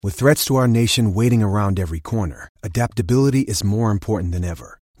With threats to our nation waiting around every corner, adaptability is more important than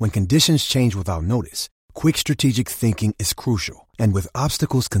ever. When conditions change without notice, quick strategic thinking is crucial. And with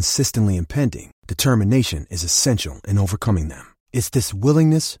obstacles consistently impending, determination is essential in overcoming them. It's this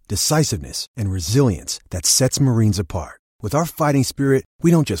willingness, decisiveness, and resilience that sets Marines apart. With our fighting spirit, we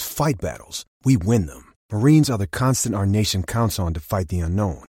don't just fight battles, we win them. Marines are the constant our nation counts on to fight the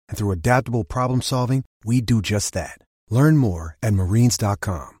unknown. And through adaptable problem solving, we do just that. Learn more at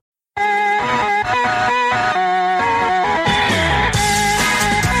marines.com.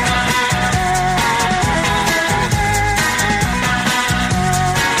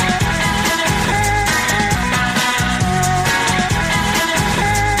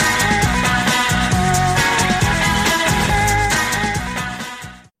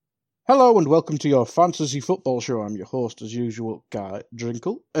 Hello and welcome to your Fantasy Football Show. I'm your host, as usual, Guy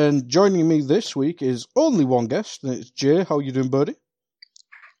Drinkle. And joining me this week is only one guest, and it's Jay. How you doing, buddy?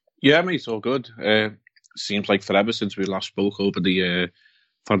 Yeah, mate, all good. Seems like forever since we last spoke over the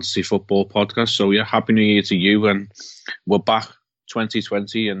Fantasy Football podcast. So, yeah, Happy New Year to you. And we're back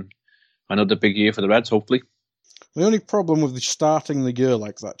 2020 and another big year for the Reds, hopefully. The only problem with starting the year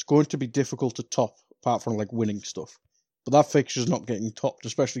like that, it's going to be difficult to top, apart from like winning stuff. But that fixture's not getting topped,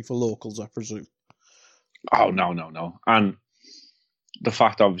 especially for locals, I presume. Oh, no. And the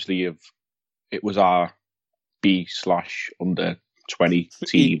fact, obviously, it was our B/under 20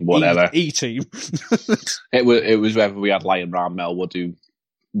 team, whatever. E-team. It was whether we had Lion Ram, Melwood, who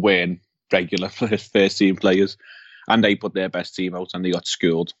weren't regular first team players. And they put their best team out and they got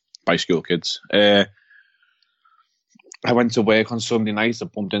schooled by school kids. I went to work on Sunday night. I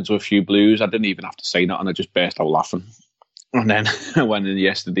bumped into a few Blues. I didn't even have to say nothing. I just burst out laughing. And then I went in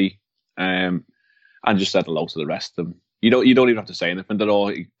yesterday and just said hello to the rest of them. You don't even have to say anything. They're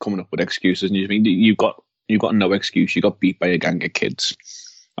all coming up with excuses. And you mean you've got no excuse. You got beat by a gang of kids.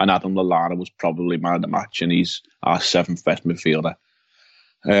 And Adam Lallana was probably man of the match, and he's our seventh best midfielder.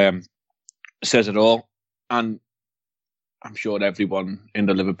 Says it all. And I'm sure everyone in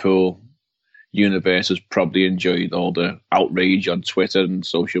the Liverpool universe has probably enjoyed all the outrage on Twitter and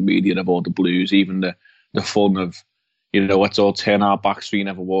social media of all the Blues, even the fun of, let's all turn our backs so you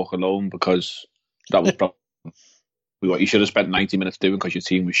never walk alone, because that was probably what you should have spent 90 minutes doing because your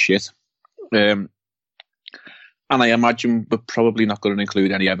team was shit. And I imagine we're probably not going to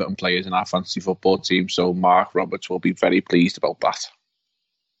include any Everton players in our fantasy football team, so Mark Roberts will be very pleased about that.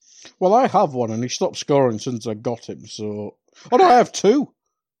 Well, I have one, and he stopped scoring since I got him, so... Oh, no, I have two.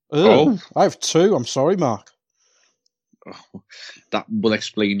 I have two. I'm sorry, Mark. Oh, that will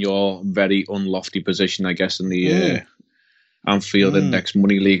explain your very unlofty position, I guess, in the Anfield Index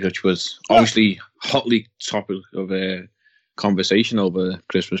Money League, which was obviously hotly topic of conversation over the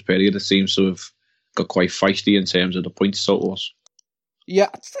Christmas period. It seems to have got quite feisty in terms of the points totals. Yeah,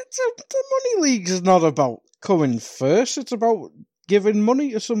 the Money League is not about coming first. It's about giving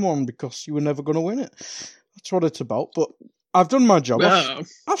money to someone because you were never going to win it. That's what it's about. But I've done my job.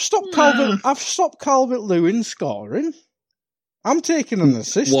 I've stopped Calvert-Lewin scoring. I'm taking an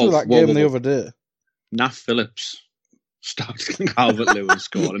assist for that game the other day. Nat Phillips stopped Calvert-Lewin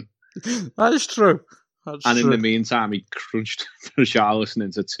scoring. That is true. In the meantime, he crunched Richarlison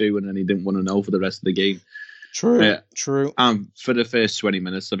into 2, and then he didn't want to know for the rest of the game. True. And for the first 20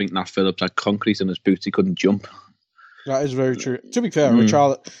 minutes, I think Nat Phillips had concrete in his boots. He couldn't jump. That is very true. To be fair,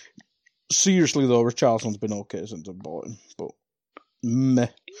 seriously though, Richarlison's been okay since I bought him, but meh.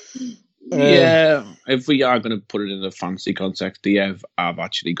 Yeah, if we are going to put it in a fancy context, I've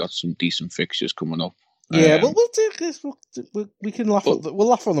actually got some decent fixtures coming up. Yeah, but we'll take this. We can laugh at we'll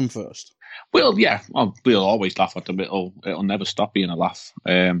laugh at them first. Well, yeah, we'll always laugh at them. It'll never stop being a laugh.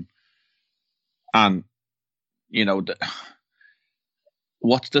 And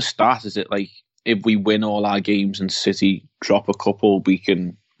what's the start? Is it like if we win all our games and City drop a couple, we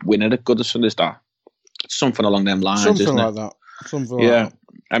can win it at Goodison? Is that something along them lines? Something like that. Yeah.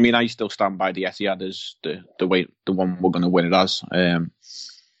 I mean, I still stand by the Etihad as the one we're going to win it as.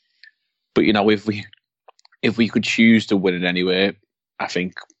 But if we could choose to win it anyway, I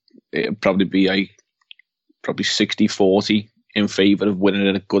think it'd probably be probably 60-40 in favour of winning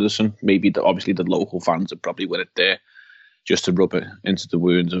it at Goodison. Maybe obviously the local fans would probably win it there, just to rub it into the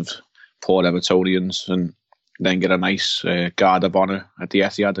wounds of poor Evertonians, and then get a nice guard of honour at the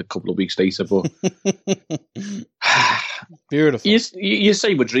Etihad a couple of weeks later. But beautiful. You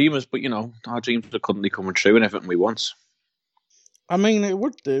say we're dreamers, but our dreams are currently coming true and everything we want. I mean, it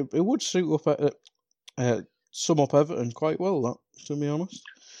would suit up sum up Everton quite well, that, to be honest.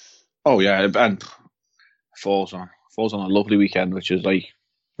 Oh yeah, and falls on a lovely weekend, which is like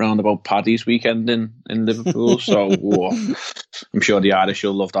round about Paddy's weekend in Liverpool. So I'm sure the Irish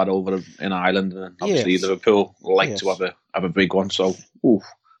will love that over in Ireland, and obviously Liverpool like to have a big one. So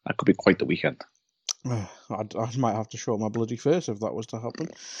that could be quite the weekend. I might have to show my bloody face if that was to happen.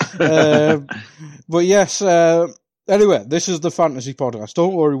 But yes, anyway, this is the fantasy podcast.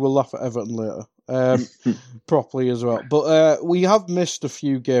 Don't worry, we'll laugh at Everton later, properly as well. But we have missed a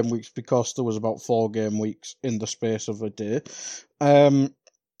few game weeks because there was about 4 game weeks in the space of a day. We're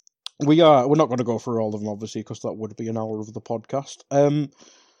not going to go through all of them, obviously, because that would be an hour of the podcast.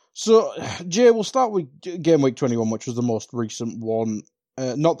 So, Jay, we'll start with game week 21, which was the most recent one.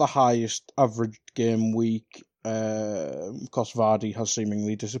 Not the highest average game week, because Vardy has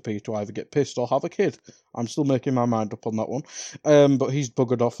seemingly disappeared to either get pissed or have a kid. I'm still making my mind up on that one. But he's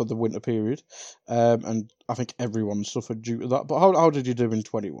buggered off for the winter period. And I think everyone suffered due to that. But how did you do in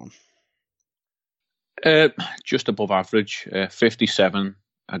 21? Just above average, 57.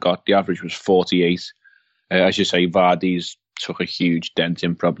 The average was 48. As you say, Vardy's took a huge dent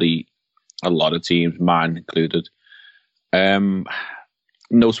in probably a lot of teams, mine included.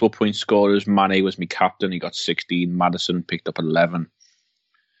 Notable point scorers, Mane was my captain, he got 16, Maddison picked up 11,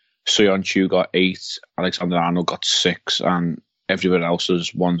 Soyuncu got 8, Alexander-Arnold got 6, and everyone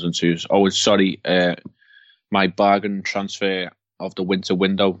else's 1s and 2s. Oh, sorry, my bargain transfer of the winter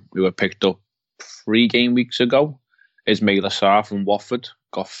window, we were picked up 3 game weeks ago, Ismaila Sarr from Watford,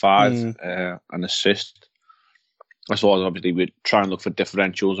 got 5, an assist. I thought obviously we'd try and look for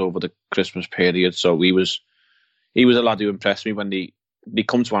differentials over the Christmas period, so he was a lad who impressed me when he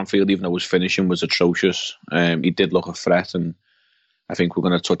come to Anfield, even though his finishing was atrocious. He did look a threat, and I think we're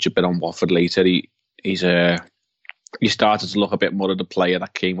going to touch a bit on Watford later. He started to look a bit more of the player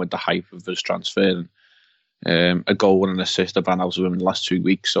that came with the hype of his transfer. And, a goal and an assist I ran out of him in the last 2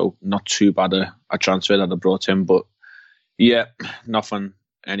 weeks, so not too bad a transfer that I brought him. But yeah, nothing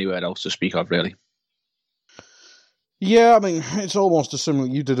anywhere else to speak of, really. Yeah, I mean, it's almost a similar.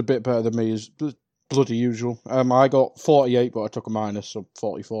 You did a bit better than me, as bloody usual. I got 48, but I took a minus, so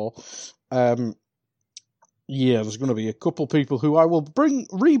 44. Yeah, there's going to be a couple people who I will bring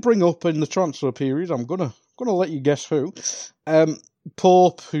up in the transfer period. I'm gonna let you guess who.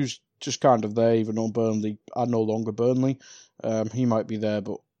 Pope, who's just kind of there, even though Burnley are no longer Burnley. He might be there,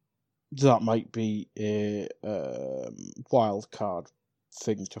 but that might be a wild card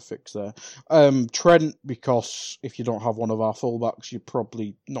thing to fix there. Trent, because if you don't have one of our fullbacks, you're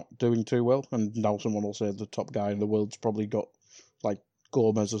probably not doing too well. And now someone will say the top guy in the world's probably got like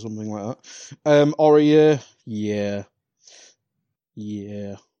Gomez or something like that. Aurier, yeah.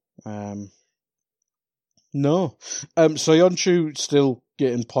 No. Soyuncu still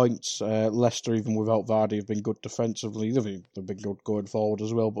getting points. Leicester, even without Vardy, have been good defensively. They've been good going forward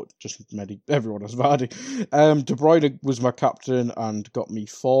as well, but just everyone has Vardy. De Bruyne was my captain and got me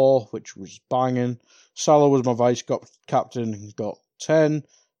 4, which was banging. Salah was my vice captain and got 10.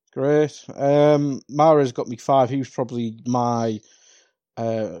 Great. Mahrez got me 5. He was probably my...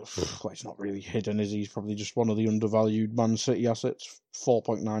 it's not really hidden, is he? He's probably just one of the undervalued Man City assets.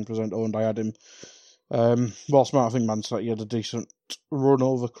 4.9% owned. I had him. Whilst I think Man City had a decent run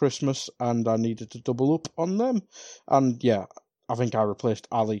over Christmas and I needed to double up on them. And yeah, I think I replaced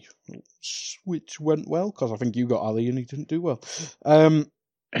Ali, which went well, because I think you got Ali and he didn't do well.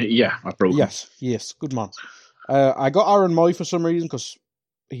 Yeah, I broke him. Yes, good man. I got Aaron Moy for some reason, because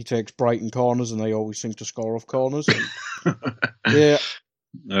he takes Brighton corners and they always seem to score off corners. Yeah.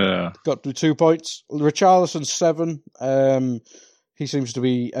 Got to 2 points. Richarlison 7. He seems to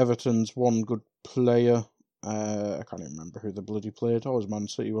be Everton's one good player. I can't even remember who the bloody played. Oh, it was Man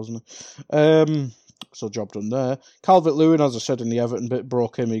City, wasn't it? So job done there. Calvert-Lewin, as I said in the Everton bit,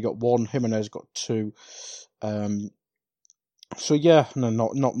 broke him. He got 1. Jimenez got 2. So yeah, no,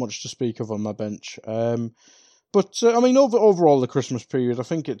 not much to speak of on my bench. But I mean, overall the Christmas period, I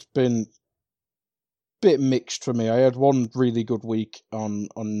think it's been a bit mixed for me. I had one really good week on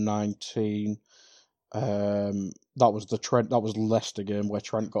 19. That was Leicester game where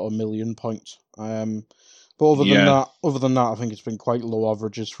Trent got 1 million points. But other than that, I think it's been quite low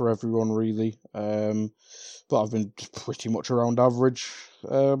averages for everyone, really. But I've been pretty much around average.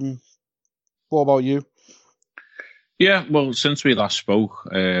 What about you? Yeah, well, since we last spoke,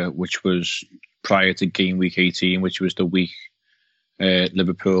 which was prior to game week 18, which was the week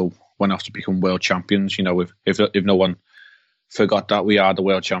Liverpool went off to become world champions. You know, if no one forgot that, we are the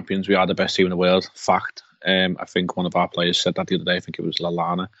world champions. We are the best team in the world. Fact. I think one of our players said that the other day. I think it was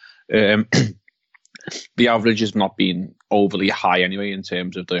Lallana. The average has not been overly high anyway in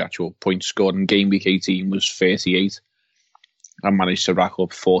terms of the actual points scored. And game week 18 was 38. I managed to rack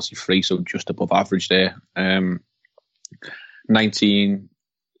up 43, so just above average there. 19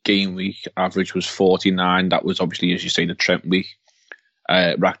 game week average was 49. That was obviously, as you say, the Trent week.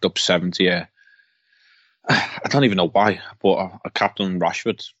 Racked up 70. I don't even know why, but I captained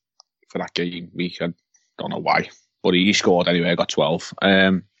Rashford for that game week. I don't know why, but he scored anyway. I got 12.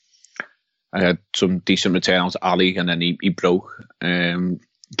 I had some decent returns, Ali, and then he broke. Game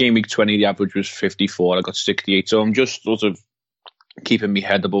week 20, the average was 54. I got 68. So I'm just sort of keeping my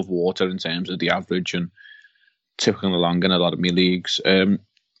head above water in terms of the average and ticking along in a lot of my leagues. I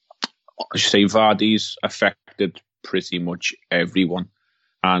should say Vardy's affected pretty much everyone.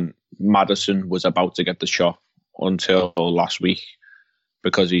 And Maddison was about to get the shot until last week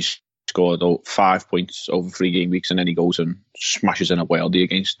because he scored 5 points over 3 game weeks, and then he goes and smashes in a worldie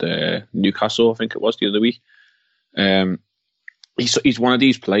against Newcastle, I think it was, the other week. He's one of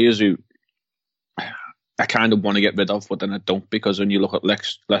these players who I kind of want to get rid of, but then I don't, because when you look at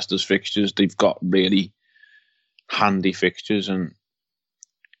Leicester's fixtures, they've got really handy fixtures, and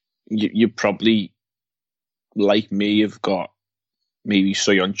you probably, like me, have got maybe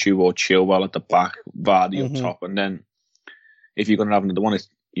Soyuncu or Chilwell at the back, Vardy up top, and then if you're going to have another one,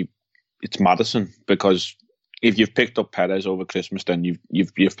 it's Maddison, because if you've picked up Perez over Christmas, then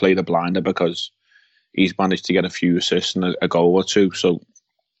you've played a blinder, because he's managed to get a few assists and a goal or two. So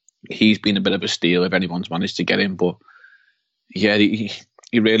he's been a bit of a steal if anyone's managed to get him. But yeah, he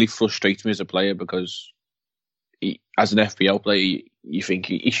really frustrates me as a player, because as an FPL player, you think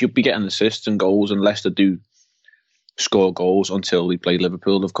he should be getting assists and goals, and Leicester do score goals until they play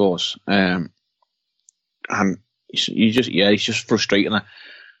Liverpool, of course. And he's just frustrating.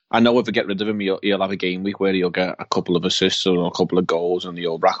 I know if I get rid of him, he'll have a game week where he'll get a couple of assists or a couple of goals, and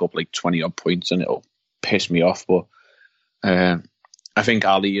he'll rack up like 20 odd points, and it'll piss me off. But I think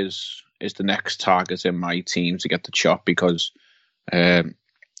Ali is the next target in my team to get the chop, because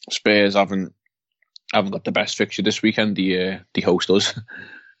Spurs haven't got the best fixture this weekend. The host us,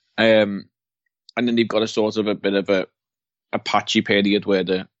 and then they've got a sort of a bit of a patchy period where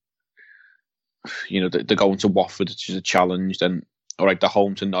they're going to Watford, which is a challenge. Then all right, they're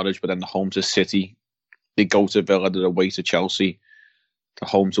home to Norwich, but then they're home to City. They go to Villa, they're away to Chelsea. They're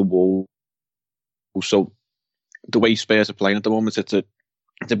home to Wolves. So the way Spurs are playing at the moment, it's a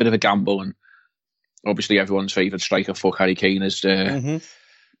bit of a gamble, and obviously everyone's favourite striker, Harry Kane, is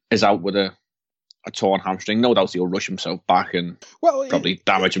out with a torn hamstring. No doubt he'll rush himself back and probably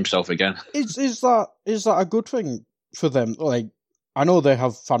damage himself again. Is that a good thing for them? Like, I know they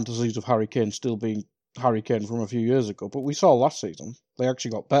have fantasies of Harry Kane still being Harry Kane from a few years ago, but we saw last season they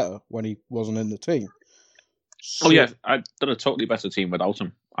actually got better when he wasn't in the team. So, oh yeah, they're a totally better team without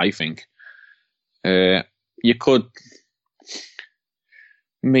him, I think. You could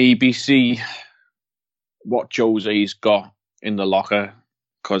maybe see what Jose's got in the locker,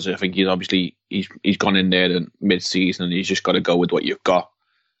 because I think he's gone in there in mid-season, and he's just got to go with what you've got.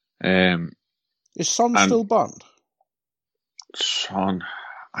 Is Son still banned? Son,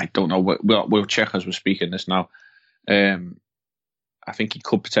 I don't know. We'll check as we're speaking this now. I think he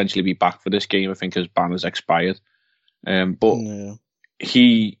could potentially be back for this game. I think his ban has expired. But yeah.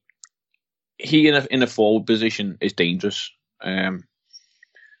 He in a forward position is dangerous. And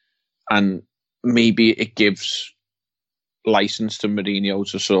maybe it gives license to Mourinho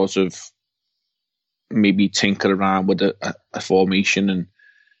to sort of maybe tinker around with a formation and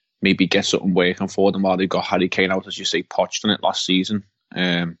maybe get something working for them while they've got Harry Kane out, as you say, Poch on it last season.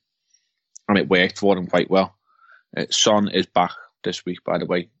 And it worked for them quite well. Son is back this week, by the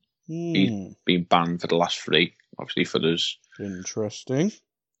way. He's been banned for the last 3, obviously for his interesting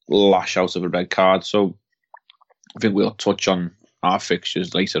lash out of a red card. So I think we'll touch on our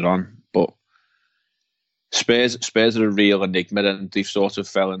fixtures later on. But Spurs are a real enigma, and they've sort of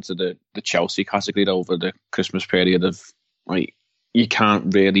fell into the Chelsea category over the Christmas period of, like, you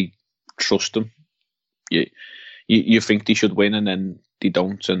can't really trust them. You think they should win, and then they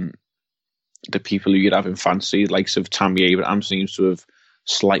don't. And the people who you'd have in fancy, likes of Tammy Abraham, seems to have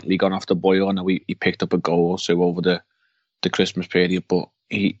slightly gone off the boil. I know he picked up a goal or so over the Christmas period, but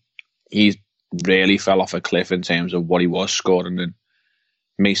he's really fell off a cliff in terms of what he was scoring. And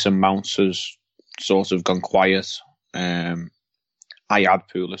Mason Mount has sort of gone quiet. I had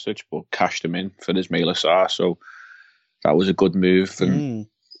Pulisic, but cashed him in for Ismaila Sarr, so that was a good move. And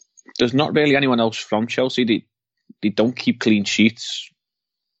there's not really anyone else from Chelsea. They don't keep clean sheets.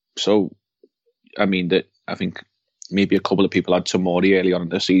 So, I mean, I think maybe a couple of people had Tomori early on in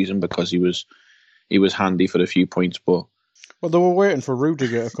the season because he was handy for a few points, but well, they were waiting for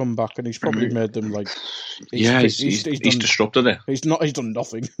Rudiger to come back, and he's probably made them like. He's disrupted it. He's done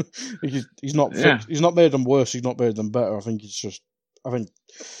nothing. he's not. He's not made them worse. He's not made them better. I think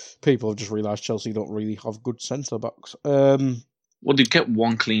people have just realised Chelsea don't really have good centre backs. Well, they kept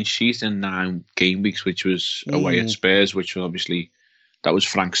one clean sheet in 9 game weeks, which was away at Spurs, which was obviously, that was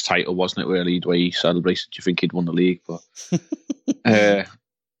Frank's title, wasn't it, really, the way he celebrated? Do you think he'd won the league? But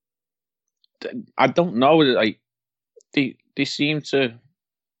I don't know. Like, they seem to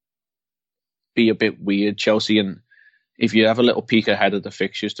be a bit weird, Chelsea, and if you have a little peek ahead of the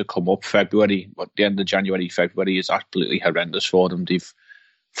fixtures to come up, February, at the end of January, February is absolutely horrendous for them. They've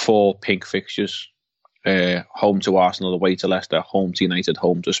 4 pink fixtures. Home to Arsenal, away to Leicester, home to United,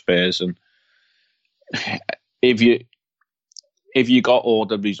 home to Spurs, and if you got all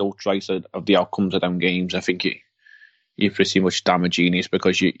the results right of the outcomes of them games, I think you're pretty much damn a genius,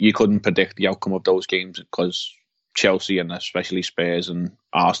 because you couldn't predict the outcome of those games, because Chelsea and especially Spurs and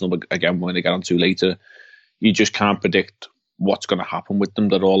Arsenal, again, we're going to get on to later, you just can't predict what's going to happen with them.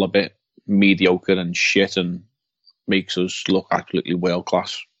 They're all a bit mediocre and shit, and makes us look absolutely world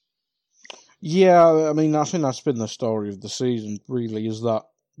class. Yeah, I mean, I think that's been the story of the season, really, is that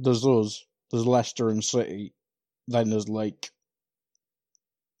there's us, there's Leicester and City, then there's, like,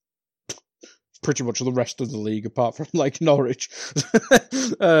 pretty much the rest of the league, apart from, like, Norwich.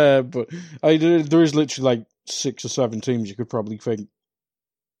 But there is literally, like, 6 or 7 teams you could probably think,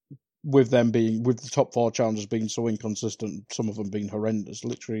 with the top 4 challengers being so inconsistent, some of them being horrendous,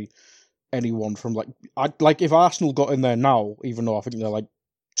 literally anyone from, like, if Arsenal got in there now, even though I think they're, like,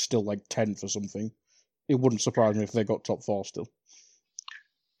 still like 10th or something, it wouldn't surprise me if they got top 4 still.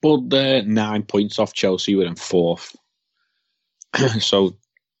 But they're 9 points off Chelsea, we're in 4th. So,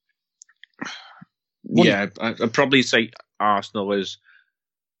 yeah, I'd probably say Arsenal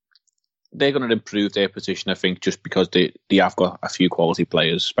they're going to improve their position, I think, just because they have got a few quality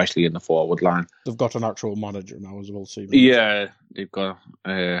players, especially in the forward line. They've got an actual manager now as well, too. Yeah, they've got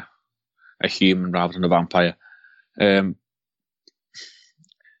a human rather than a vampire.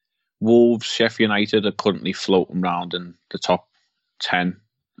 Wolves, Sheffield United are currently floating around in the top 10,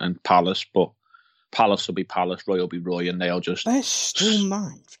 and Palace, but Palace will be Palace, Roy will be Roy, and they're still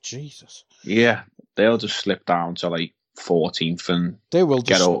 9th, Jesus. Yeah, they'll just slip down to like 14th, and they will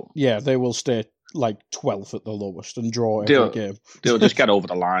they will stay like 12th at the lowest and draw every game. They'll just get over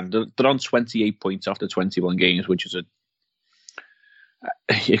the line. They're on 28 points after 21 games, which is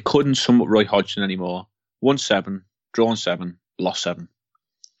it couldn't sum up Roy Hodgson anymore. 1-7, drawn 7, lost 7.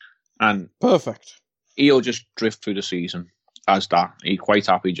 And perfect. He'll just drift through the season as that. He's quite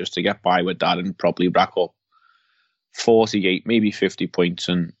happy just to get by with that and probably rack up 48, maybe 50 points.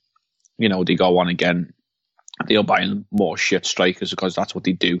 And, they go on again. They'll buy in more shit strikers because that's what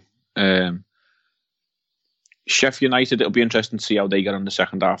they do. Sheffield United, it'll be interesting to see how they get on the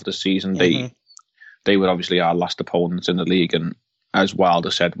second half of the season. Mm-hmm. They were obviously our last opponents in the league. And as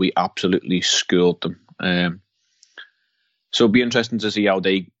Wilder said, we absolutely schooled them. So it'll be interesting to see how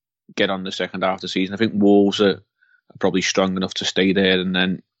they get on the second half of the season. I think Wolves are probably strong enough to stay there, and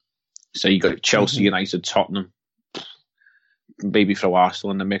then say you got Chelsea, United, Tottenham, maybe throw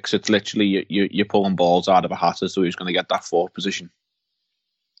Arsenal in the mix. It's literally you're pulling balls out of a hat as to who's going to get that 4th position.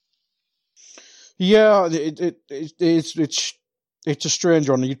 Yeah, it's a strange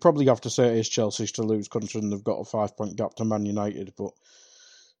one. You'd probably have to say it is Chelsea's to lose, considering they've got a 5-point gap to Man United. But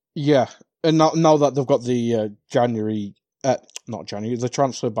yeah, and now that they've got the the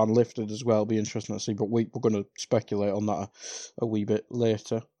transfer ban lifted as well, be interesting to see, but we're going to speculate on that a wee bit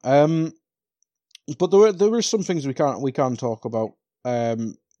later. But there is some things we can talk about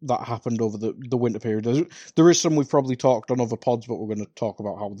that happened over the winter period. There is some we've probably talked on other pods, but we're going to talk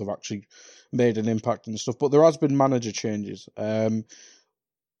about how they've actually made an impact and stuff. But there has been manager changes.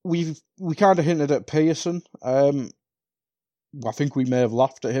 We kind of hinted at Pearson. I think we may have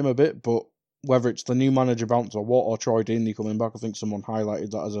laughed at him a bit, but whether it's the new manager bounce or what, or Troy Deeney coming back, I think someone highlighted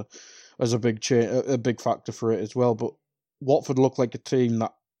that as a big factor for it as well. But Watford look like a team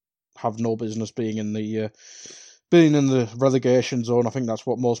that have no business being in the relegation zone. I think that's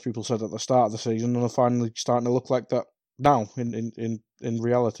what most people said at the start of the season, and they're finally starting to look like that now in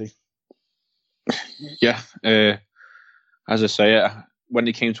reality. Yeah, as I say, when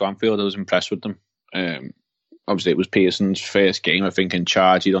they came to Anfield, I was impressed with them. Obviously, it was Pearson's first game, I think, in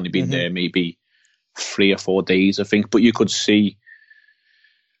charge. He'd only been there maybe 3 or 4 days, I think. But you could see,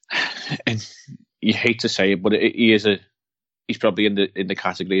 and you hate to say it, but he's probably in the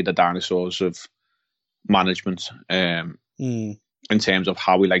category of the dinosaurs of management in terms of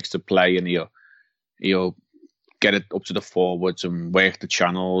how he likes to play, and he'll get it up to the forwards and work the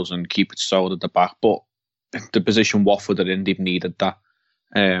channels and keep it solid at the back. But the position Watford are in, they've needed that.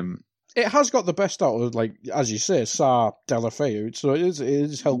 It has got the best out of, like, as you say, Sarr, Deulofeu. So it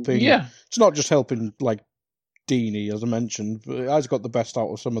is helping. Yeah. It's not just helping, like, Deeney, as I mentioned, but it has got the best out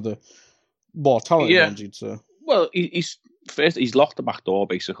of some of the more talented ones, you'd say. Well, he's first he's locked the back door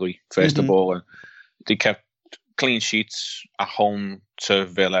basically. First of all, and they kept clean sheets at home to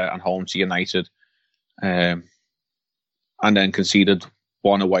Villa and home to United, and then conceded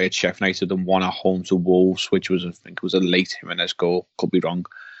one away at Sheffield United and one at home to Wolves, which was I think it was a late Jimenez goal. Could be wrong.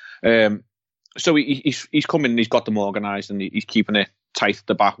 So he's come in and he's got them organised and he's keeping it tight at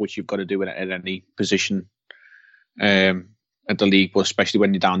the back, which you've got to do at any position at the league, but especially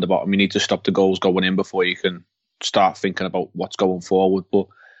when you're down the bottom, you need to stop the goals going in before you can start thinking about what's going forward. But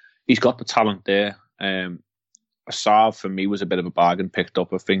he's got the talent there. Sarr for me was a bit of a bargain picked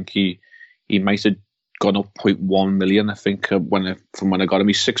up. I think he might have gone up 0.1 million. I think from when I got him,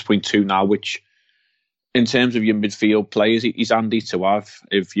 he's 6.2 now, which in terms of your midfield players, he's handy to have.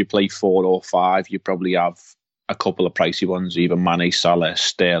 If you play 4 or 5, you probably have a couple of pricey ones, either Mane, Salah,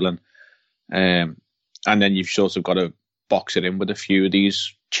 Sterling, and then you've sort of got to box it in with a few of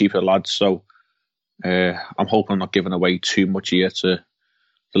these cheaper lads. So I'm hoping I'm not giving away too much here to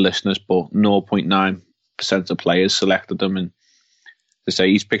the listeners, but 0.9% of players selected them, and to say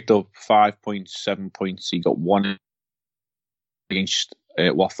he's picked up 5.7 points. He got 1 against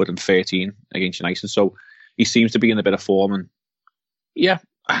Watford and 13 against United. So he seems to be in a bit of form, and yeah,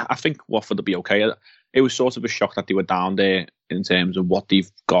 I think Watford will be okay. It was sort of a shock that they were down there in terms of what they've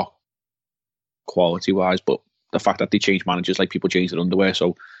got quality-wise, but the fact that they change managers like people change their underwear,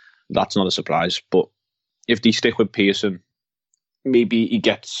 so that's not a surprise. But if they stick with Pearson, maybe he's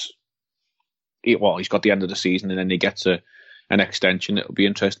got the end of the season and then he gets an extension. It'll be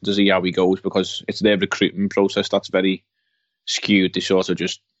interesting to see how he goes, because it's their recruitment process that's very skewed. They sort of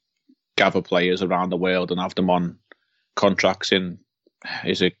just gather players around the world and have them on contracts in,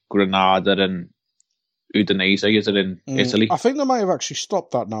 is it Granada and Udinese? Is it in Italy? I think they might have actually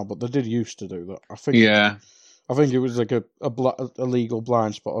stopped that now, but they did used to do that. I think it was like a legal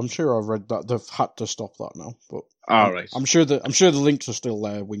blind spot. I'm sure I've read that they've had to stop that now. But right. I'm sure the links are still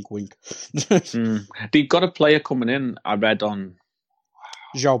there. Wink, wink. They've got a player coming in. I read on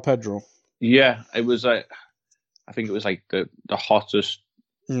João Pedro. Yeah, it was I think it was like the hottest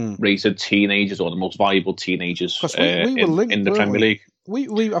rated teenagers or the most valuable teenagers we were linked, in the Premier League.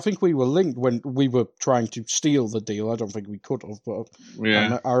 I think we were linked when we were trying to steal the deal. I don't think we could have, but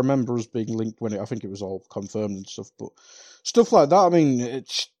yeah. I remember us being linked when I think it was all confirmed and stuff. But stuff like that, I mean,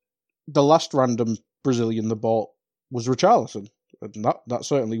 it's the last random Brazilian they bought was Richarlison, and that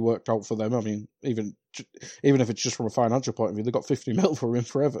certainly worked out for them. I mean, even if it's just from a financial point of view, they got 50 mil for him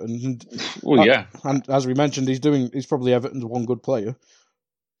for Everton. And as we mentioned, he's probably Everton's one good player.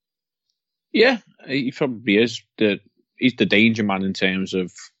 Yeah, he probably is. He's the danger man in terms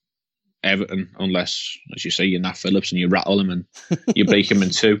of Everton, unless, as you say, you're Nat Phillips and you rattle him and you break him in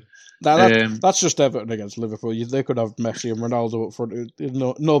two. That's just Everton against Liverpool. They could have Messi and Ronaldo up front.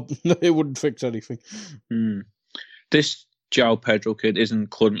 No, it wouldn't fix anything. This João Pedro kid isn't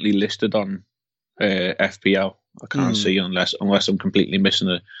currently listed on FPL. I can't see unless I'm completely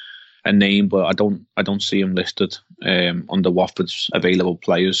missing a name, but I don't see him listed under Watford's available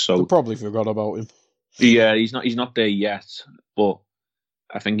players. So they probably forgot about him. Yeah, he's not there yet, but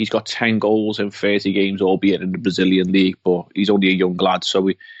I think he's got 10 goals in 30 games, albeit in the Brazilian league, but he's only a young lad, so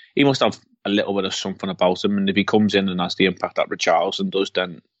he must have a little bit of something about him, and if he comes in and has the impact that Richarlison does,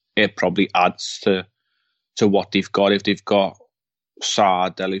 then it probably adds to what they've got. If they've got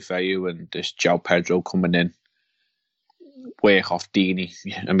Sarr, Deulofeu and this João Pedro coming in, work off Deeney,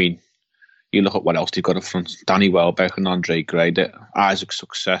 I mean, you look at what else they've got up front. Danny Welbeck and Andre Gray. Isaac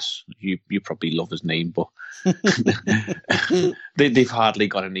Success. You probably love his name, but they've hardly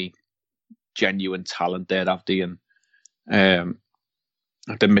got any genuine talent there, have they? And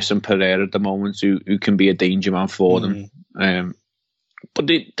they're missing Pereira at the moment, who can be a danger man for them. But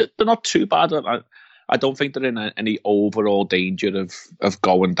they're not too bad. I don't think they're in any overall danger of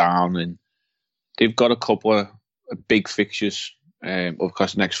going down. And they've got a couple of big fixtures. Of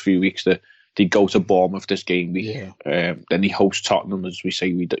course, the next few weeks, they go to Bournemouth this game week. Yeah. Then they host Tottenham, as we say.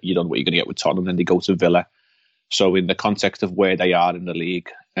 You don't know what you're going to get with Tottenham. Then they go to Villa. So in the context of where they are in the league,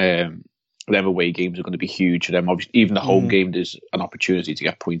 them away games are going to be huge for them. Obviously, even the home game, there's an opportunity to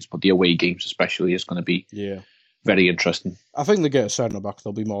get points, but the away games especially is going to be very interesting. I think they get a centre back,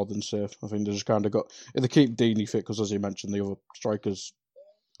 they'll be more than safe. I think they just kind of got... If they keep Deeney fit, because as you mentioned, the other strikers...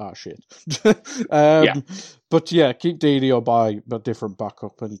 shit. But yeah, keep Deeney or buy a different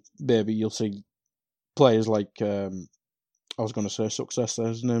backup, and maybe you'll see players like I was going to say Success there,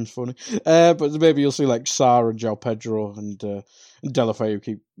 his name's funny, but maybe you'll see like Sarr and João Pedro and Deulofeu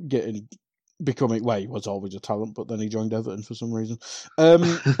keep getting becoming. Well, he was always a talent, but then he joined Everton for some reason.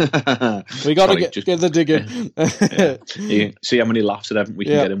 We got to get the dig in. Yeah. See how many laughs at Everton we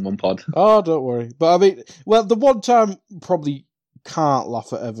can get in one pod. Oh, don't worry. But I mean, well, the one time probably can't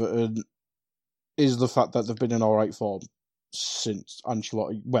laugh at Everton is the fact that they've been in all right form since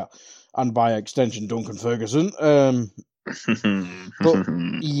Ancelotti. Well, and by extension, Duncan Ferguson. But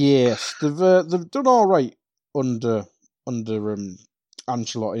yes, they've done all right under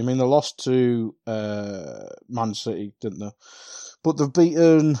Ancelotti. I mean, they lost to Man City, didn't they? But they've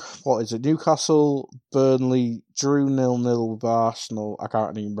beaten, Newcastle, Burnley, drew 0-0 with Arsenal. I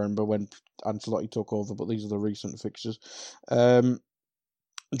can't even remember when Ancelotti took over, but these are the recent fixtures.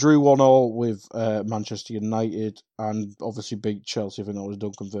 Drew 1-1 with Manchester United, and obviously beat Chelsea. I think that was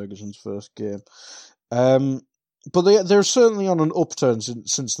Duncan Ferguson's first game. But they're certainly on an upturn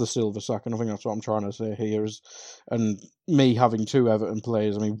since the silver sack, and I think that's what I'm trying to say here. And me having two Everton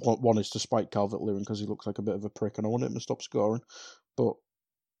players, I mean, one is to spite Calvert-Lewin because he looks like a bit of a prick, and I want him to stop scoring. But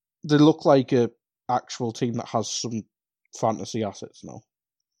they look like a actual team that has some fantasy assets now.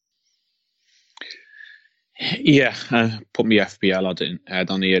 Yeah, put me FPL head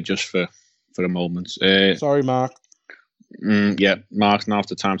on here just for a moment. Sorry, Mark. Yeah, Mark's now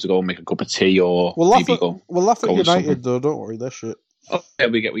after time to go and make a cup of tea or we'll laugh at United though. Don't worry, they're shit. Oh, yeah,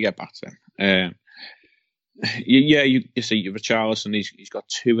 we get back to him. You see, Richarlison, he's got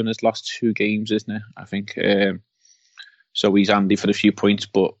 2 in his last 2 games, isn't it? I think. So he's handy for a few points,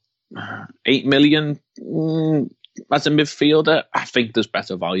 but 8 million as a midfielder, I think there's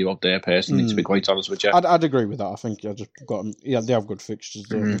better value out there. Personally, to be quite honest with you, I'd agree with that. I think I just got them. Yeah, they have good fixtures.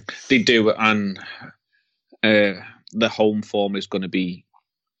 They do, and the home form is going to be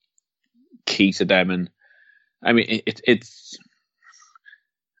key to them. And I mean, it's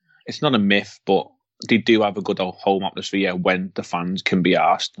not a myth, but they do have a good home atmosphere when the fans can be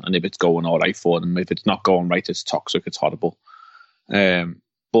asked, and if it's going all right for them. If it's not going right, it's toxic, it's horrible.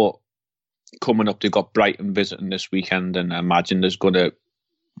 But coming up, they've got Brighton visiting this weekend, and I imagine there's going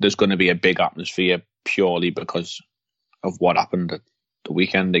to be a big atmosphere purely because of what happened at the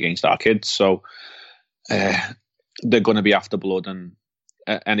weekend against our kids. So they're going to be after blood, and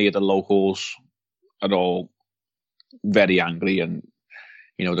any of the locals are all very angry, and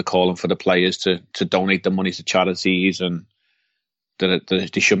they're calling for the players to donate the money to charities, and that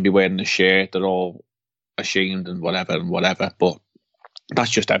they shouldn't be wearing the shirt. They're all ashamed and whatever. But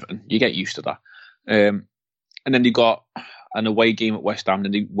that's just Everton. You get used to that. And then they got an away game at West Ham,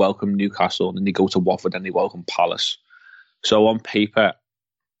 then they welcome Newcastle, and then they go to Watford, and they welcome Palace. So on paper,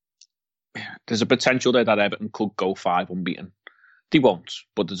 there's a potential there that Everton could go 5 unbeaten. They won't,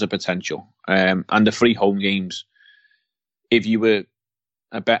 but there's a potential. And the 3 home games, if you were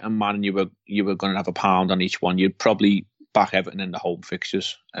a betting man and you were going to have £1 on each one, you'd probably back Everton in the home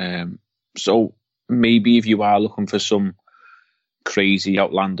fixtures. So maybe if you are looking for some crazy,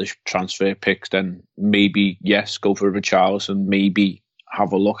 outlandish transfer picks, then maybe, yes, go for Richarlison. Maybe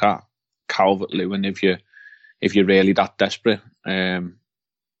have a look at Calvert-Lewin if you're really that desperate.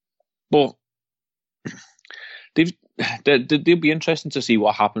 But they'll be interesting to see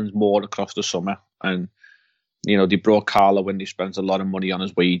what happens more across the summer. And they brought Carlo when they spent a lot of money on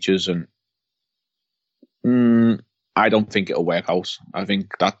his wages, and I don't think it'll work out. I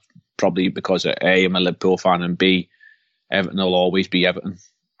think that's probably because of A, I'm a Liverpool fan, and B, Everton will always be Everton.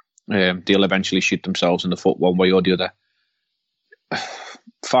 They'll eventually shoot themselves in the foot one way or the other.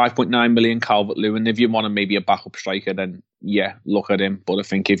 5.9 million Calvert-Lewin. If you want maybe a backup striker, then yeah, look at him. But I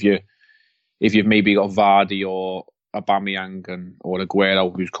think if you've maybe got Vardy or Aubameyang or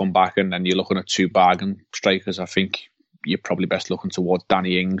Aguero who's come back, and then you're looking at 2 bargain strikers, I think you're probably best looking towards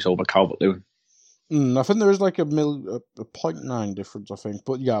Danny Ings over Calvert-Lewin. I think there is like a 0.9 difference, I think.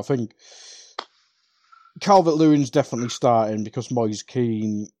 But yeah, I think Calvert-Lewin's definitely starting because Moyes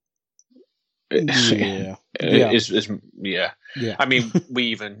Keane. Yeah. I mean,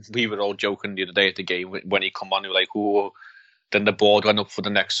 we were all joking the other day at the game when he come on. We were like, "Oh." Then the board went up for the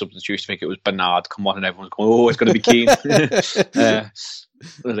next substitute. I think it was Bernard come on, and everyone's going, "Oh, it's going to be Keane."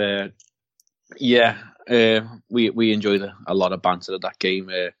 We enjoyed a lot of banter at that game.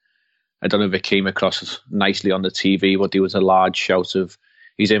 I don't know if it came across nicely on the TV, but there was a large shout of,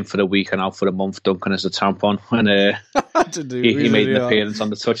 "He's in for a week and out for a month, Duncan as a tampon," when he made an appearance on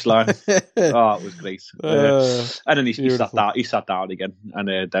the touchline. Oh, it was great. And then he sat down again.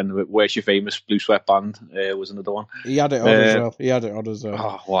 And then "Where's your famous blue sweatband?" Was another one. He had it on as well.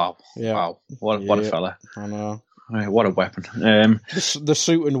 Oh, wow. Yeah. Wow. What a fella. I know. What a weapon. The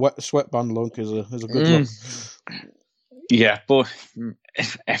suit and sweatband look is a good look. Yeah, but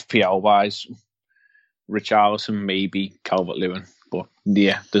FPL-wise, Richarlison, maybe Calvert-Lewin. But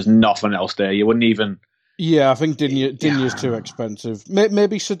yeah, there's nothing else there. You wouldn't even. Yeah, I think Dinya's too expensive.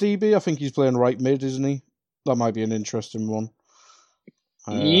 Maybe Sidibe. I think he's playing right mid, isn't he? That might be an interesting one.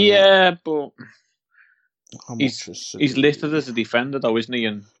 Yeah, but he's listed as a defender, though, isn't he?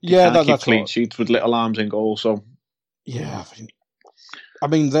 And that's keep clean sheets with little arms in goal. So yeah, I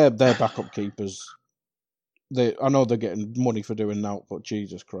mean they're backup keepers. I know they're getting money for doing that, but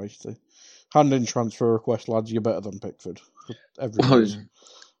Jesus Christ, hand in transfer request, lads. You're better than Pickford.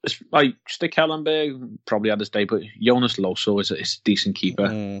 Like Stekelenburg probably had his day, but Jonas Loso is a decent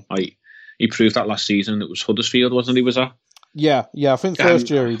keeper. Like he proved that last season. It was Huddersfield, wasn't he? Was that? Yeah. I think first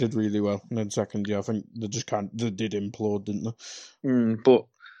year he did really well, and then second year I think they did implode, didn't they? But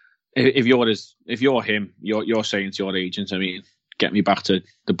if you're him, you're saying to your agent, I mean, get me back to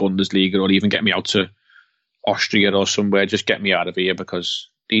the Bundesliga, or even get me out to Austria or somewhere. Just get me out of here, because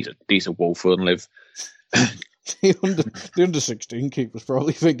these are woeful and live. The under 16 keepers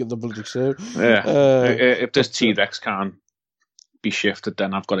probably thinking the bloody same. Yeah. If this T-Rex can't be shifted,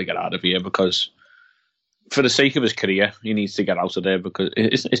 then I've got to get out of here, because for the sake of his career, he needs to get out of there, because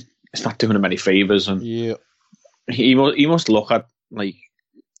it's not doing him any favours. And he must look at like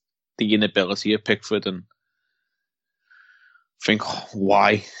the inability of Pickford and think,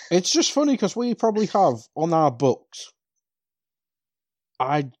 why? It's just funny because we probably have on our books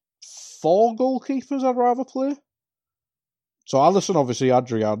 4 goalkeepers I'd rather play. So Alisson, obviously,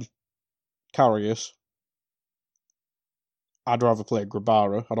 Adrian, Karius. I'd rather play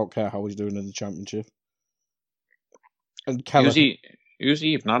Grabara. I don't care how he's doing in the Championship. And who's he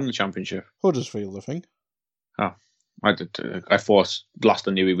even had in the Championship? Huddersfield, I think. Oh, I thought last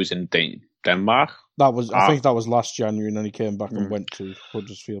I knew he was in Denmark. I think that was last January, and then he came back and went to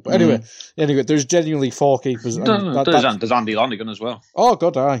Huddersfield. But anyway, there's genuinely 4 keepers. There's Andy Lonergan as well. Oh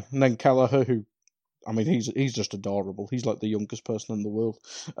God, aye. And then Kelleher, who, I mean, he's just adorable. He's like the youngest person in the world.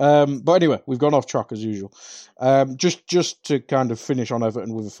 But anyway, we've gone off track as usual. Just to kind of finish on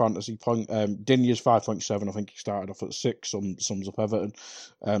Everton with a fantasy point. Dinya's 5.7. I think he started off at 6. Sums up Everton.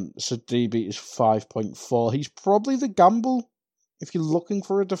 Sidibe is 5.4. He's probably the gamble if you're looking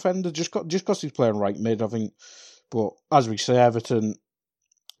for a defender, just because he's playing right mid, I think. But as we say, Everton,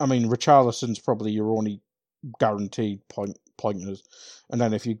 I mean, Richarlison's probably your only guaranteed pointers. And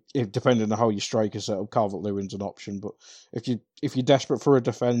then if depending on how you strike a setup, Calvert-Lewin's an option. But if you're desperate for a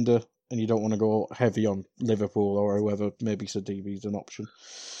defender and you don't want to go heavy on Liverpool or whoever, maybe Sidibe's an option.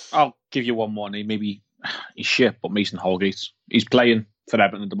 I'll give you one more name. Maybe he's shit, but Mason Holgate. He's playing for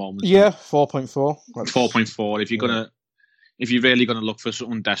Everton at the moment. Yeah, 4.4. 4.4. If you're really going to look for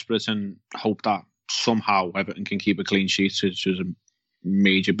something desperate and hope that somehow Everton can keep a clean sheet, which is a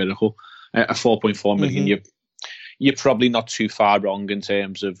major miracle, at 4.4 million, you're probably not too far wrong in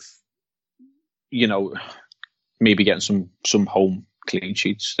terms of, maybe getting some home clean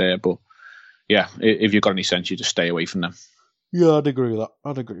sheets there. But yeah, if you've got any sense, you just stay away from them. Yeah, I'd agree with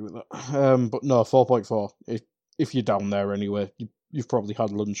that. But no, 4.4. If you're down there anyway, you've probably had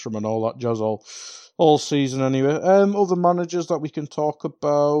Lundstram and all that jazz all season anyway. Other managers that we can talk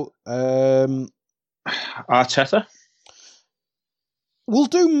about. Arteta. We'll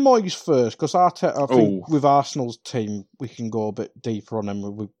do Moyes first, because Arteta, I think with Arsenal's team, we can go a bit deeper on them.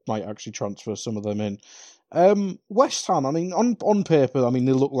 We might actually transfer some of them in. West Ham, I mean, on paper, I mean,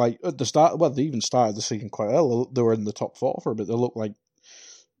 they look like at the start, well, they even started the season quite well. They were in the top 4 for a bit. They look like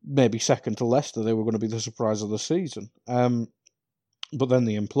maybe second to Leicester. They were going to be the surprise of the season. But then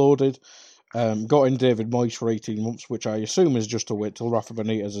they imploded. Got in David Moyes for 18 months, which I assume is just to wait till Rafa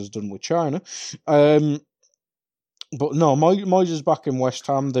Benitez is done with China. But no, Moyes is back in West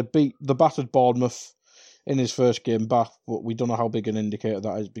Ham. They battered Bournemouth in his first game back, but we don't know how big an indicator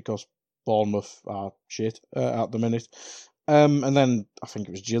that is, because Bournemouth are shit at the minute. And then I think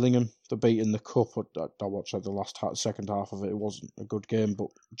it was Gillingham, they beat in the cup. I watched the second half of it. It wasn't a good game, but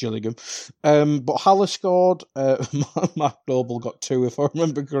Gillingham. But Haller scored. Mark Noble got 2, if I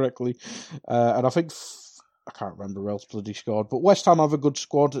remember correctly. And I think, I can't remember who else bloody scored. But West Ham have a good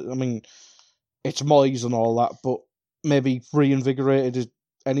squad. I mean, it's Moyes and all that, but maybe reinvigorated. Is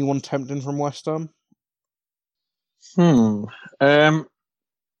anyone tempting from West Ham?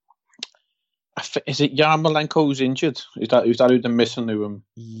 Is it Yarmolenko's injured? Is that who they're missing?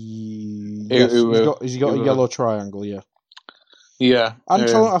 Yes, he's got a yellow triangle, yeah. Yeah.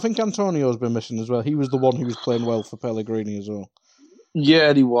 I think Antonio's been missing as well. He was the one who was playing well for Pellegrini as well.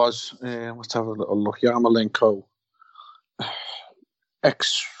 Yeah, he was. Let's have a little look. Yarmolenko.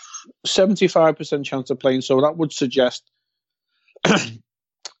 75% chance of playing, so that would suggest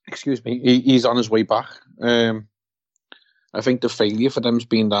excuse me, he's on his way back. I think the failure for them has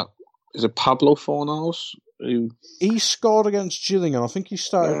been that, is it Pablo Fornals He scored against Gillingham. I think he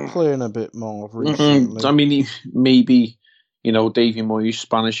started playing a bit more recently. I mean, maybe, Davy Moyes,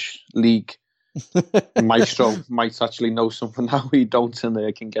 Spanish league maestro, might actually know something that we don't, and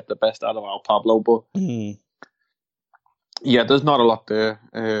they can get the best out of our Pablo. But yeah, there's not a lot there.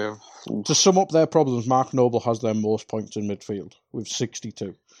 To sum up their problems, Mark Noble has their most points in midfield with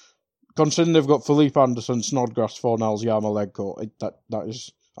 62. Considering they've got Felipe Anderson, Snodgrass, Fornals, Yarmolenko, that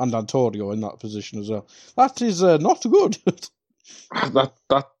is, and Antonio in that position as well. That is not good.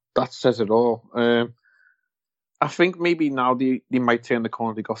 that says it all. I think maybe now they might turn the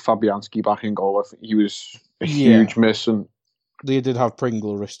corner. They got Fabianski back in goal. I think he was a huge miss, and they did have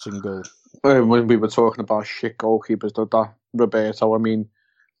Pringle wrists in goal. When we were talking about shit goalkeepers, that Roberto, I mean,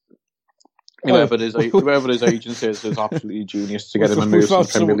 whoever his agent is absolutely genius to get him a move to the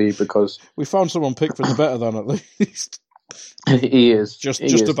Premier League, because we found someone Pickford's better than, at least. He is just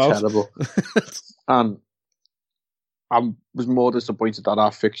about terrible. And I was more disappointed that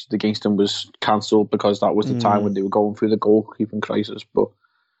our fixture against him was cancelled, because that was the time when they were going through the goalkeeping crisis. But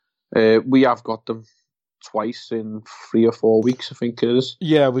we have got them twice in 3 or 4 weeks, I think it is.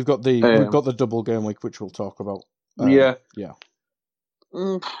 Yeah, we've got the double game week, which we'll talk about. Yeah.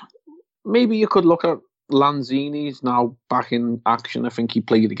 Maybe you could look at Lanzini's now back in action. I think he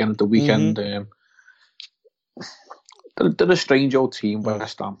played again at the weekend. They're a strange old team,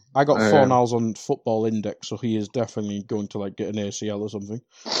 West Ham. I got Fornals on Football Index, so he is definitely going to get an ACL or something.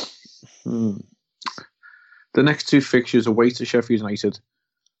 The next 2 fixtures away to Sheffield United,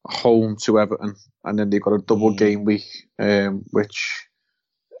 home to Everton, and then they've got a double game week, which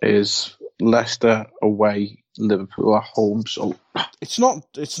is Leicester away, Liverpool at home. So it's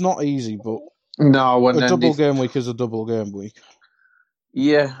not easy, but no, and a double game week is a double game week.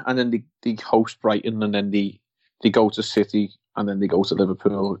 Yeah, and then they host Brighton, and then they go to City, and then they go to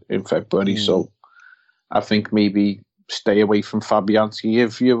Liverpool in February. So I think maybe stay away from Fabianski.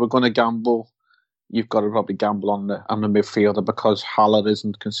 If you were going to gamble, you've got to probably gamble on the midfielder, because Haller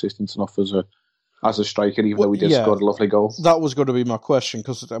isn't consistent enough as a striker, even though he did score a lovely goal. That was going to be my question,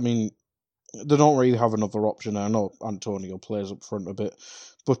 because, I mean, they don't really have another option. I know Antonio plays up front a bit.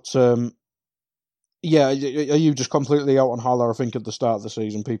 But, are you just completely out on Haller? I think at the start of the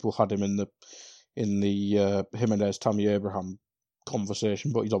season, people had him in the Jimenez, Tammy Abraham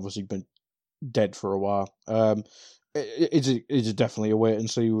conversation, but he's obviously been dead for a while. Is it definitely a wait and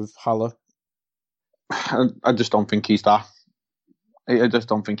see with Haller? I just don't think he's that. I just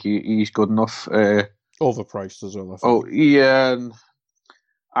don't think he's good enough. Overpriced as well, I think. Oh, yeah.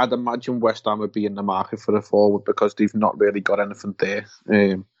 I'd imagine West Ham would be in the market for a forward, because they've not really got anything there.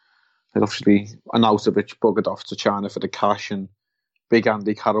 And obviously, Arnautovic buggered off to China for the cash, and Big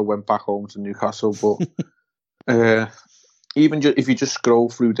Andy Carroll went back home to Newcastle. But even if you just scroll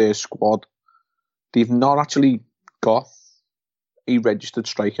through their squad, they've not actually got a registered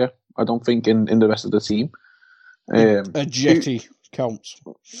striker, I don't think, in the rest of the team. A Jetty counts.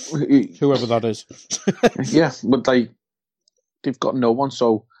 Whoever that is. Yeah, but they've got no one,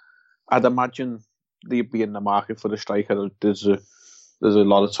 so I'd imagine they'd be in the market for the striker. There's a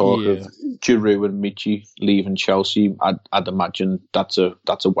lot of talk of Giroud and Michi leaving Chelsea. I'd imagine that's a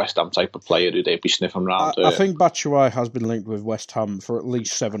West Ham type of player who they'd be sniffing around. I think Batshuayi has been linked with West Ham for at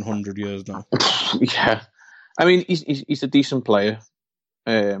least 700 years now. Yeah, I mean, he's a decent player.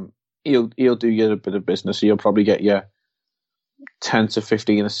 He'll do you a bit of business. He'll probably get you 10 to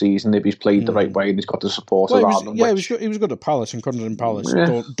 15 a season if he's played the right way and he's got the support around him. Yeah, he was good at Palace, and Conradin Palace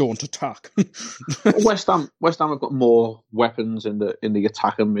don't attack. West Ham have got more weapons in the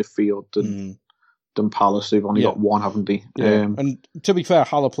attacking midfield than Palace. They've only got one, haven't they? Yeah. And to be fair,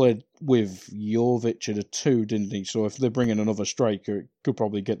 Haller played with Jovic at a 2, didn't he? So if they bring in another striker, it could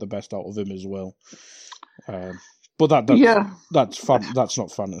probably get the best out of him as well. But that's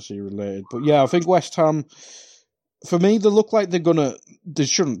not fantasy related. But yeah, I think West Ham, for me, they look like they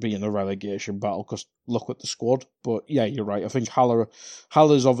shouldn't be in a relegation battle, because look at the squad. But yeah, you're right. I think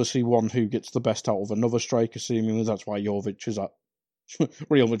Haller's obviously one who gets the best out of another striker, seemingly. That's why Jovic is at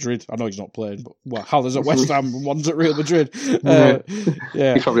Real Madrid. I know he's not playing, but Haller's at West Ham and one's at Real Madrid. Yeah.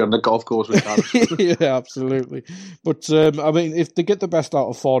 He's probably on the golf course with that. Yeah, absolutely. But I mean, if they get the best out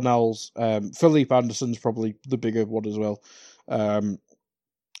of Fornals, Felipe Anderson's probably the bigger one as well. Then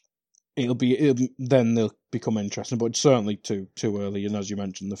they'll become interesting, but it's certainly too early. And as you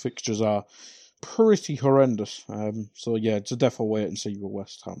mentioned, the fixtures are pretty horrendous. So yeah, it's a definite wait and see with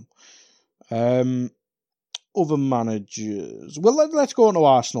West Ham. Other managers. Well, let's go on to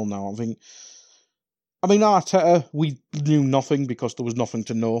Arsenal now. I think I mean, Arteta, we knew nothing because there was nothing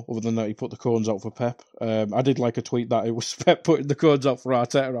to know other than that he put the cones out for Pep. I did like a tweet that it was Pep putting the cones out for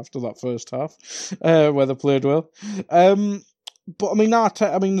Arteta after that first half, where they played well. But I mean,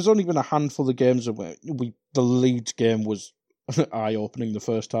 Arteta, there's only been a handful of games where the Leeds game was eye-opening the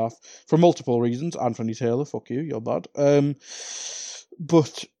first half for multiple reasons. Anthony Taylor, fuck you, you're bad.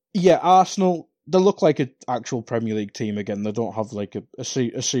 But yeah, Arsenal, they look like an actual Premier League team again. They don't have like a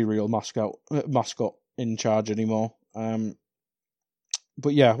serial mascot in charge anymore.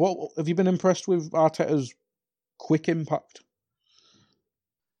 But yeah, what have you been impressed with Arteta's quick impact?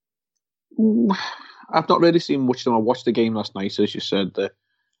 I've not really seen much of them. I watched the game last night, as you said.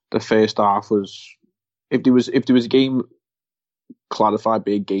 The first half was, if there was a game clarified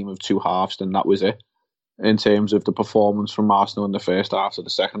by a game of two halves, then that was it. In terms of the performance from Arsenal in the first half to the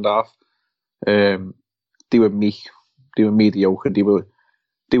second half, they were mediocre. They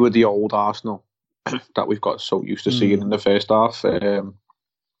were the old Arsenal that we've got so used to seeing in the first half. In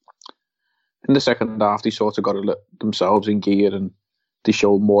the second half, they sort of got themselves in gear and they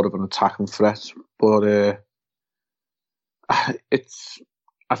showed more of an attacking threat. But I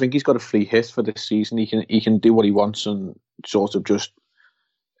think he's got a free hit for this season. He can do what he wants and sort of just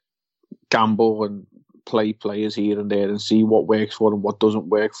gamble and play players here and there and see what works for him, what doesn't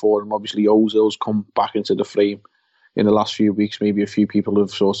work for him. Obviously, Ozil's come back into the frame in the last few weeks. Maybe a few people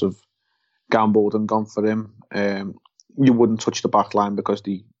have sort of gambled and gone for him. You wouldn't touch the back line because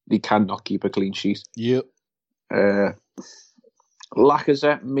they cannot keep a clean sheet. Yep.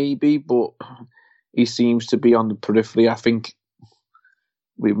 Lacazette, maybe, but he seems to be on the periphery. I think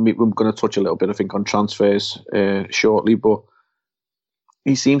we're going to touch a little bit, I think, on transfers shortly, but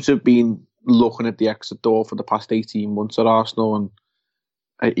he seems to have been looking at the exit door for the past 18 months at Arsenal,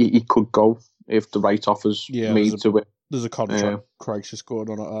 and he could go if the right offers made to it. There's a contract crisis going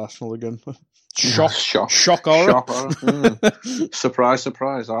on at Arsenal again. Shock horror. Surprise,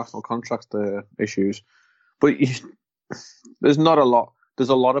 Arsenal contract issues. But there's not a lot. There's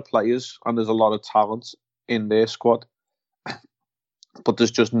a lot of players and there's a lot of talent in their squad, but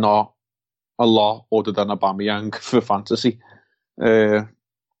there's just not a lot other than Aubameyang for fantasy. When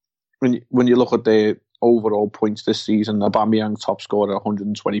you look at the overall points this season, Aubameyang top scorer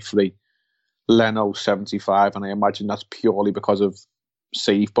 123, Leno 75, and I imagine that's purely because of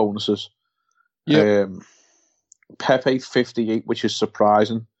save bonuses. Yep. Pepe 58, which is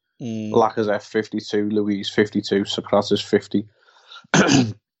surprising. Lacazette 52, Luiz 52, Socrates 50.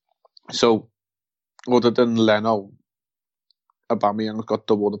 So, other than Leno, Aubameyang's got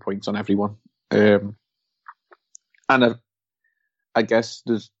double the points on everyone. And I guess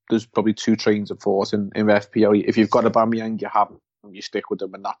there's probably two trains of thought in FPL. If you've got Aubameyang, you have him, you stick with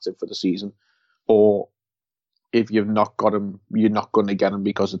him, and that's it for the season. Or if you've not got him, you're not going to get him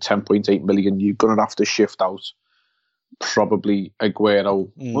because of 10.8 million. You're going to have to shift out probably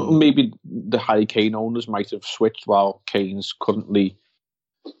Aguero. Maybe the Harry Kane owners might have switched while Kane's currently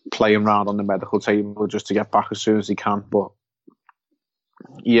playing around on the medical table just to get back as soon as he can. But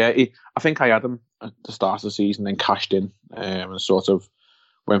yeah, I think I had him at the start of the season and cashed in and sort of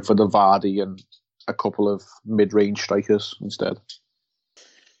went for the Vardy and a couple of mid-range strikers instead.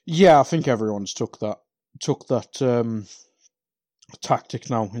 Yeah, I think everyone's took that tactic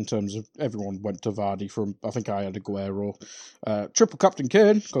now in terms of everyone went to Vardy from, I think I had Aguero, triple captain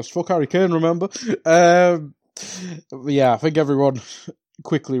Kane, because fuck Harry Kane, remember? Yeah, I think everyone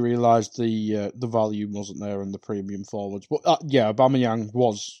quickly realised the value wasn't there in the premium forwards. But yeah, Aubameyang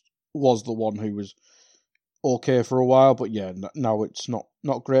was the one who was okay for a while, but yeah, now it's not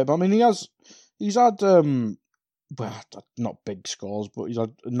great. But I mean, he's had well, not big scores, but he's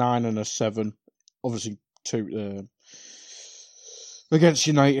had 9 and a 7. Obviously, 2 against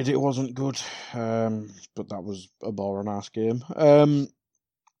United, it wasn't good, but that was a boring ass game.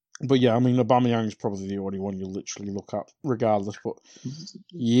 But yeah, I mean, Aubameyang's probably the only one you literally look at, regardless. But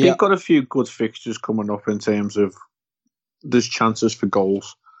yeah, they've got a few good fixtures coming up in terms of there's chances for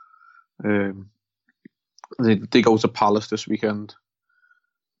goals. They go to Palace this weekend.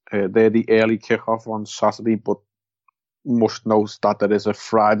 They're the early kickoff on Saturday, but must note that there is a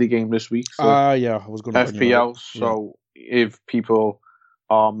Friday game this week. Yeah, I was going to FPL. So if people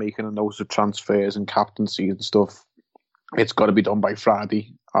are making a note of transfers and captaincy and stuff, it's got to be done by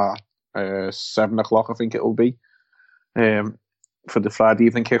Friday at 7 o'clock, I think it will be, for the Friday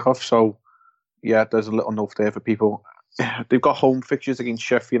evening kickoff. So yeah, there's a little note there for people. They've got home fixtures against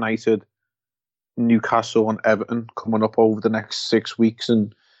Sheffield United, Newcastle and Everton coming up over the next 6 weeks,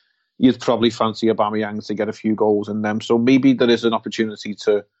 and you'd probably fancy Aubameyang to get a few goals in them. So maybe there is an opportunity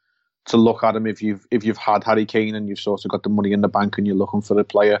to look at him if you've had Harry Kane and you've sort of got the money in the bank and you're looking for a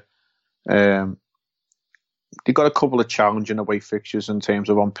player. they got a couple of challenging away fixtures in terms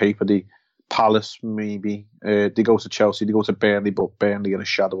of on paper. The Palace, maybe. They go to Chelsea, they go to Burnley, but Burnley in a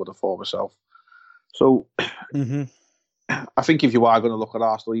shadow of the former self. So I think if you are going to look at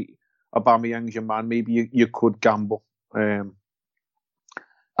Arsenal, Aubameyang's your man. Maybe you could gamble and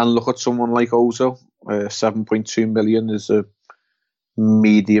look at someone like Ozil. 7.2 million is a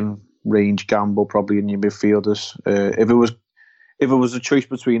medium range gamble, probably in your midfielders. If it was a choice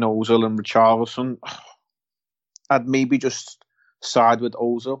between Ozil and Richarlison, I'd maybe just side with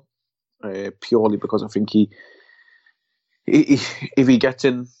Ozil, purely because I think if he gets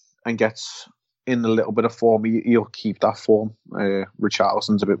in and gets in a little bit of form, he'll keep that form.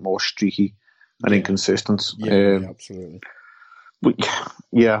 Richarlison's a bit more streaky and inconsistent. Absolutely. But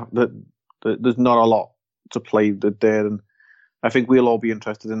there's not a lot to play there, and I think we'll all be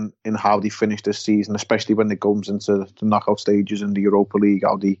interested in how they finish this season, especially when it comes into the knockout stages in the Europa League.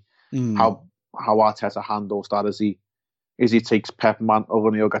 How Arteta handles that as he takes Pep mantle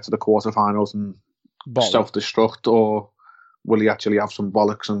and he'll get to the quarterfinals and self-destruct, or will he actually have some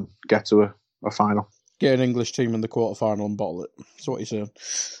bollocks and get to a final? Get an English team in the quarterfinal and bottle it. That's what you're saying.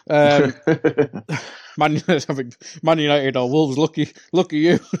 Man United or Wolves, lucky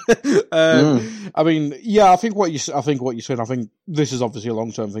you. I mean, I think what you're saying. I think this is obviously a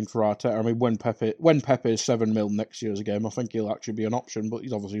long-term thing for Arteta. I mean, when Pepe is 7 mil next year's game, I think he'll actually be an option, but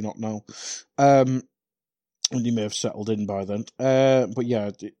he's obviously not now. And he may have settled in by then. But yeah.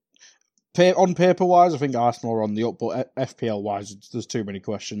 On paper-wise, I think Arsenal are on the up, but FPL-wise, there's too many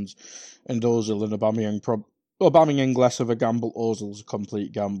questions. And Ozil and Aubameyang less of a gamble. Ozil's a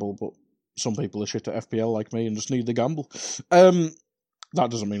complete gamble, but some people are shit at FPL like me and just need the gamble. That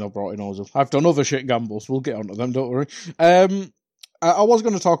doesn't mean I've brought in Ozil. I've done other shit gambles. We'll get onto them, don't worry. I was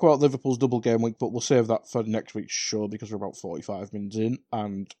going to talk about Liverpool's double game week, but we'll save that for next week's show because we're about 45 minutes in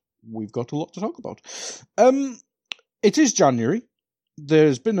and we've got a lot to talk about. It is January.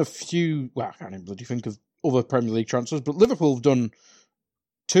 There's been a few, I can't even bloody think of other Premier League transfers, but Liverpool have done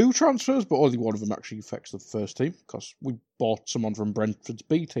 2 transfers, but only one of them actually affects the first team, because we bought someone from Brentford's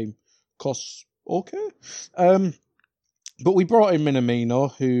B team. Costs okay. But we brought in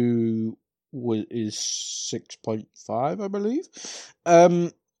Minamino, who is 6.5, I believe.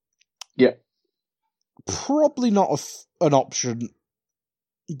 Yeah. Probably not an option,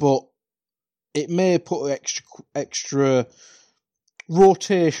 but it may put extra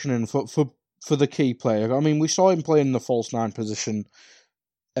rotation in for the key player. I mean, we saw him playing the false 9 position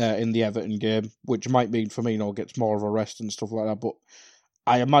in the Everton game, which might mean Firmino gets more of a rest and stuff like that, but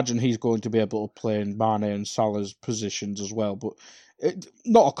I imagine he's going to be able to play in Mane and Salah's positions as well, but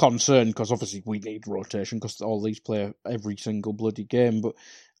not a concern, because obviously we need rotation, because all these play every single bloody game, but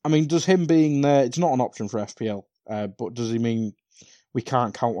I mean, does him being there, it's not an option for FPL, but does he mean we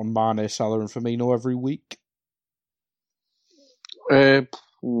can't count on Mane, Salah and Firmino every week? I'd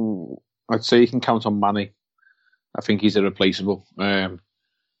say you can count on Mane. I think he's irreplaceable. I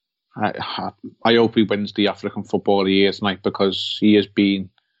hope he wins the African Footballer of the Year tonight, because he has been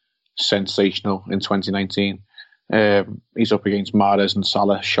sensational in 2019. He's up against Mahrez and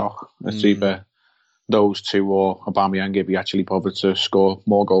Salah. Shock. It's either those two or Aubameyang if he actually bothered to score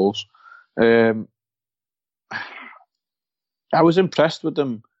more goals. I was impressed with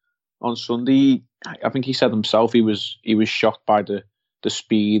them on Sunday. I think he said himself he was shocked by the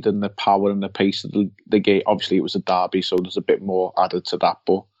speed and the power and the pace of the game. Obviously, it was a derby, so there's a bit more added to that.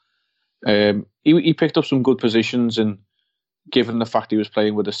 But he picked up some good positions, and given the fact he was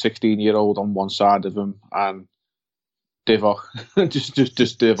playing with a 16-year-old on one side of him and Divock, just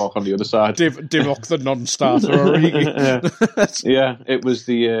Divock on the other side. Divock, the non-starter. Yeah, it was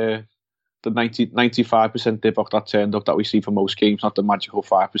the 95% Divock that turned up that we see for most games, not the magical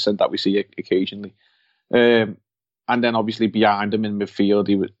 5% that we see occasionally. And then obviously behind him in midfield,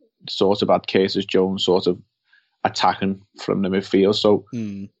 he was sort of had Curtis Jones sort of attacking from the midfield. So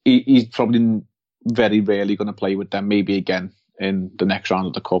he's probably very rarely going to play with them. Maybe again in the next round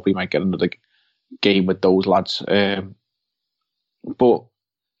of the Cup, he might get another game with those lads. But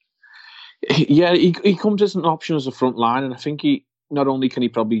yeah, he comes as an option as a front line, and I think he not only can he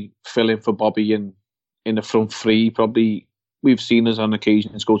probably fill in for Bobby in the front three, probably we've seen us on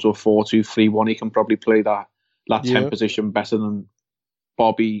occasions go to a 4-2-3-1. He can probably play that 10 position better than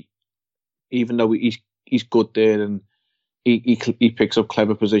Bobby, even though he's good there and he picks up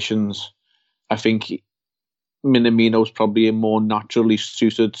clever positions. I think Minamino's probably more naturally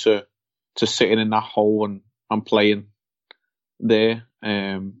suited to sitting in that hole and playing there.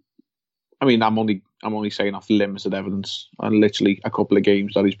 I mean, I'm only saying off limited evidence and literally a couple of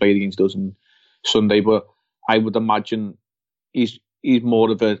games that he's played against us on Sunday, but I would imagine he's more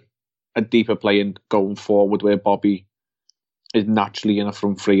of a a deeper playing going forward where Bobby is naturally in a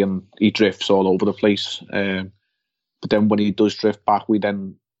front three and he drifts all over the place. But then when he does drift back,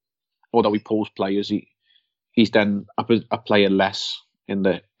 although he pulls players, he's then a player less in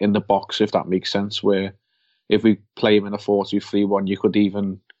the box, if that makes sense. Where if we play him in a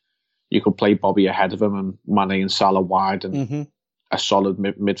 4-2-3-1, you could play Bobby ahead of him and Mane and Salah wide and a solid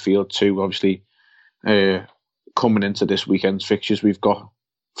midfield too. Obviously, coming into this weekend's fixtures, we've got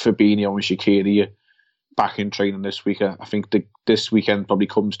Fabinho and Shaqiri back in training this week. I think this weekend probably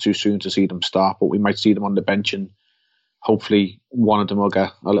comes too soon to see them start, but we might see them on the bench and hopefully one of them will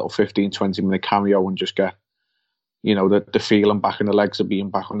get a little 15-20 minute cameo and just get, the feeling back in the legs of being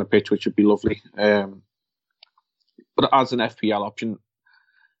back on the pitch, which would be lovely. But as an FPL option,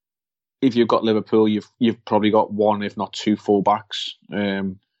 if you've got Liverpool, you've probably got one, if not two full-backs.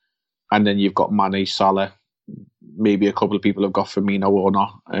 And then you've got Mane, Salah. Maybe a couple of people have got Firmino or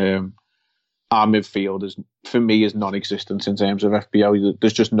not. Our midfield, for me, is non-existent in terms of FPL.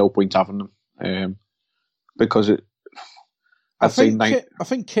 There's just no point having them. Because I think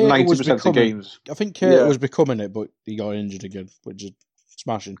Keita was becoming. I think Keita was becoming it, but he got injured again, which is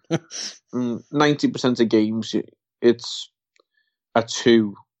smashing. 90% of games, it's a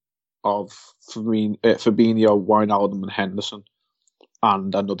two of Fabinho, Wijnaldum, and Henderson,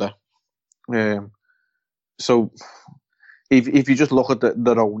 and another. So, if you just look at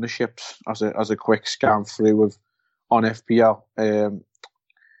their ownerships as a quick scan through on FPL,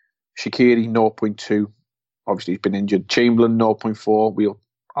 Shaqiri 0.2. Obviously, he's been injured. Chamberlain 0.4.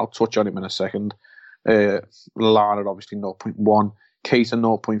 I'll touch on him in a second. Lallana obviously 0.1. Keita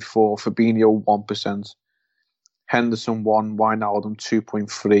 0.4. Fabinho 1%. Henderson 1. Wijnaldum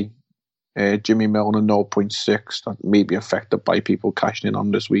 2.3. Jimmy Milner 0.6. That may be affected by people cashing in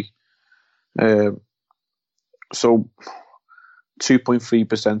on this week. So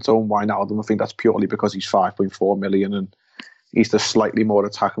 2.3% on Wijnaldum. I think that's purely because he's 5.4 million and he's the slightly more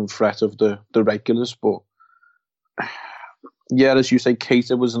attacking threat of the regulars. But yeah, as you say,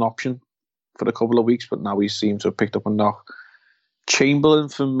 Keita was an option for a couple of weeks, but now he seems to have picked up a knock. Chamberlain,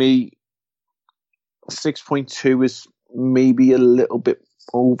 for me, 6.2 is maybe a little bit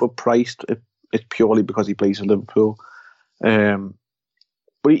overpriced. It's purely because he plays in Liverpool.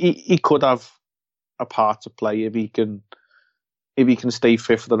 But he could have a part to play if he can stay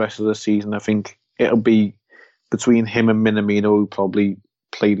fit for the rest of the season. I think it'll be between him and Minamino, who probably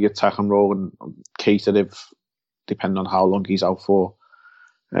play the attacking role, and Keita, depending on how long he's out for.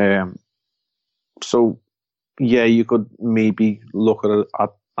 So, yeah, you could maybe look at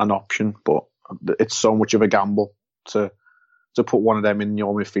an option, but it's so much of a gamble to put one of them in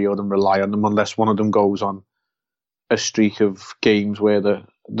your midfield and rely on them unless one of them goes on a streak of games where the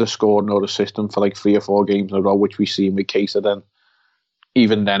scoring or the system for like 3 or 4 games in a row, which we see with Keita. Then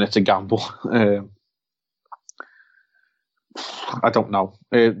even then it's a gamble. I don't know.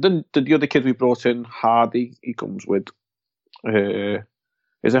 The other kid we brought in, Hardy, he comes with.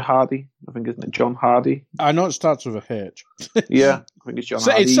 Is it Hardy? I think, isn't it John Hardy? I know it starts with a H. Yeah, I think it's John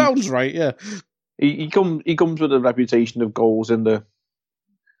Hardy. It sounds right. Yeah. He comes with a reputation of goals in the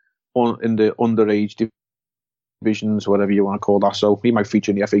underage divisions, whatever you want to call that. So he might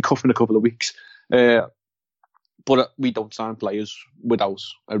feature in the FA Cup in a couple of weeks. But we don't sign players without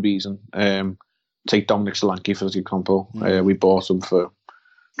a reason. Take Dominic Solanke for example. We bought him for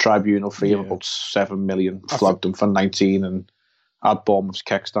tribunal fee of about 7 million, flogged him for 19, and had Bournemouth's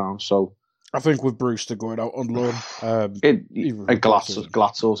kicks down. So I think with Brewster going out on loan,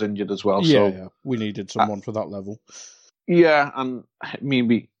 Glatzel's injured as well. Yeah, we needed someone for that level. Yeah, and I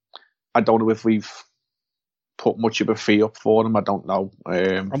mean, I don't know if we've put much of a fee up for him. I don't know.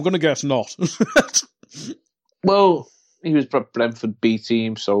 I'm going to guess not. Well, he was Brentford B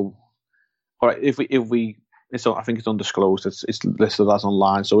team, so all right. If we, I think it's undisclosed. It's listed as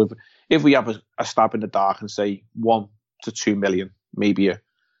online. So if we have a stab in the dark and say 1 to 2 million, maybe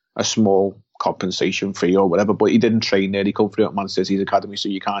a small compensation fee or whatever. But he didn't train there. He come through at Man City's academy, so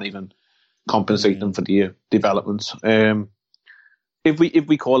you can't even compensate them for the development. If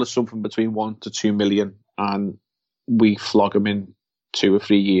we call it something between 1 to 2 million and we flog him in 2 or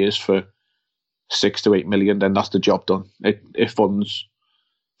 3 years for 6 to 8 million, then that's the job done. It funds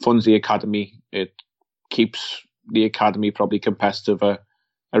the academy. It keeps the academy probably competitive at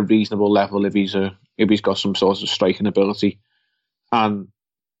a reasonable level if he's got some sort of striking ability, and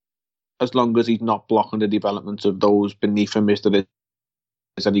as long as he's not blocking the development of those beneath him, is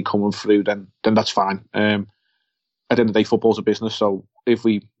any coming through, then that's fine. At the end of the day, football's a business, so if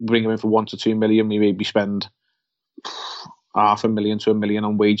we bring him in for 1 to 2 million, we maybe spend $500,000 to $1 million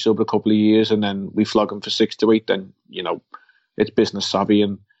on wages over a couple of years, and then we flog him for 6 to 8. Then it's business savvy,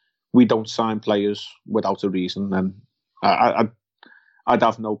 and we don't sign players without a reason, then I'd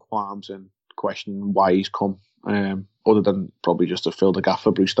have no qualms in questioning why he's come, other than probably just to fill the gap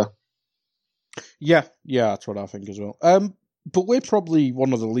for Brewster. Yeah, that's what I think as well. But we're probably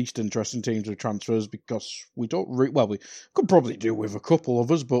one of the least interesting teams with transfers because we don't. We could probably do with a couple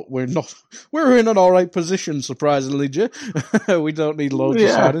of us, but we're not. We're in an all right position, surprisingly, Jay. We don't need loads of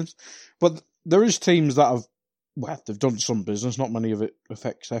signings. But there is teams that have. Well, they've done some business. Not many of it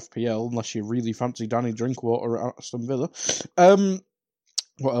affects FPL, unless you really fancy Danny Drinkwater at Aston Villa.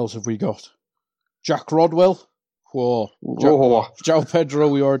 What else have we got? Jack Rodwell. Whoa. João Pedro,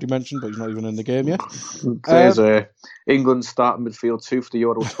 we already mentioned, but he's not even in the game yet. There's England starting midfield 2 for the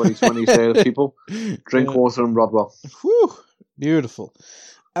Euro 2020 sales people. Drinkwater and Rodwell. Whew, beautiful.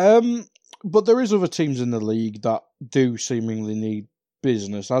 But there is other teams in the league that do seemingly need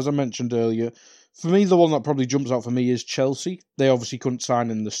business. As I mentioned earlier, for me, the one that probably jumps out for me is Chelsea. They obviously couldn't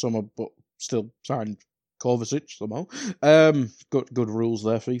sign in the summer, but still signed Kovacic somehow. Good rules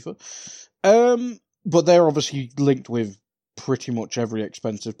there, FIFA. But they're obviously linked with pretty much every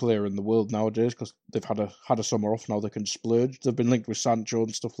expensive player in the world nowadays because they've had a summer off. Now they can splurge. They've been linked with Sancho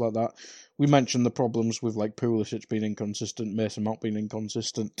and stuff like that. We mentioned the problems with like Pulisic being inconsistent, Mason Mount being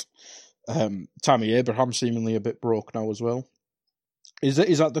inconsistent, Tammy Abraham seemingly a bit broke now as well. Is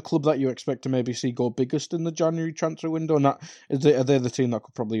that the club that you expect to maybe see go biggest in the January transfer window? And are they the team that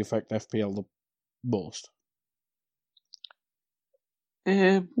could probably affect FPL the most?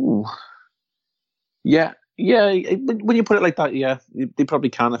 Yeah. When you put it like that, yeah, they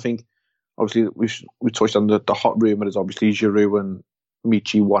probably can. I think, obviously, we touched on the hot rumour is obviously Giroud and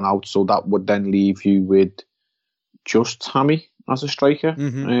Michi one out, so that would then leave you with just Tammy as a striker.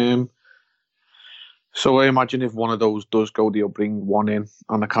 Mm-hmm. So I imagine if one of those does go, they'll bring one in,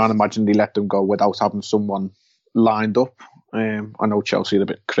 and I can't imagine they let them go without having someone lined up. I know Chelsea are a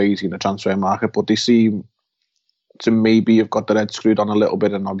bit crazy in the transfer market, but they seem to maybe have got their head screwed on a little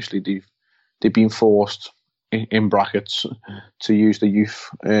bit, and obviously they've been forced, in brackets, to use the youth,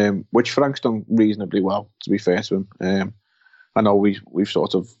 which Frank's done reasonably well, to be fair to him. I know we've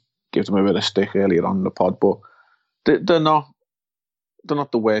sort of given them a bit of stick earlier on in the pod, but they're not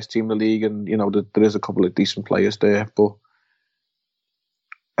the worst team in the league, and there is a couple of decent players there, but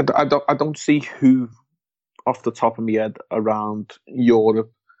I don't see who off the top of my head around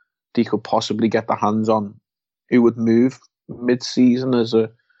Europe they could possibly get their hands on who would move mid-season as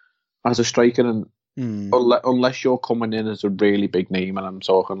a striker, and unless you're coming in as a really big name, and I'm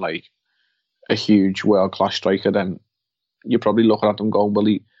talking like a huge world-class striker, then you're probably looking at them going, well,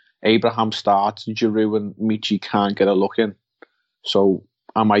 Abraham starts, Giroud and Michi can't get a look in, so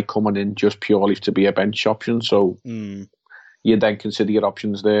am I coming in just purely to be a bench option? So you then consider your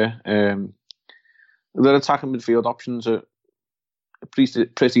options there. Their attacking midfield options are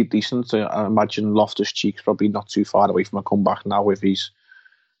pretty decent. I imagine Loftus-Cheek's probably not too far away from a comeback now if he's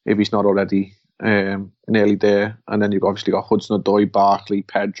not already nearly there. And then you've obviously got Hudson-Odoi, Barkley,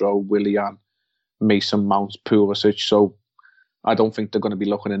 Pedro, Willian, Mason Mount, Pulisic. So I don't think they're going to be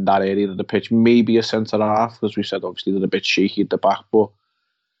looking in that area of the pitch. Maybe a centre-half, because we said obviously they're a bit shaky at the back. But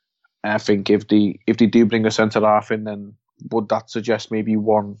I think if they do bring a centre-half in, then would that suggest maybe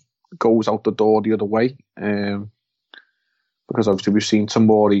one goes out the door the other way? Because obviously we've seen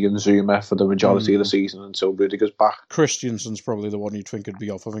Tomori and Zuma for the majority of the season until Rudiger's back. Christensen's probably the one you'd think would be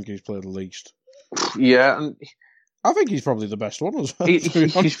off. I think he's played the least. Yeah, and I think he's probably the best one as well. He's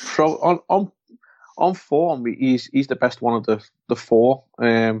on form. He's the best one of the four.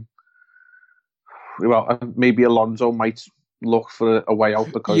 Well, maybe Alonso might look for a way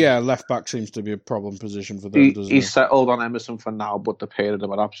out because left back seems to be a problem position for them. He's settled on Emerson for now, but the pair of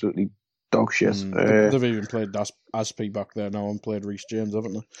them are absolutely dog shit. They've even played Aspi back there now and played Reece James,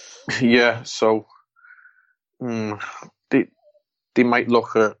 haven't they? Yeah, so they might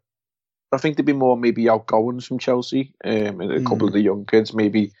look at. I think they'd be more maybe outgoings from Chelsea. A couple of the young kids,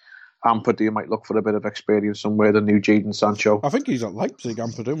 maybe Ampadu might look for a bit of experience somewhere. The new Jadon Sancho. I think he's at Leipzig.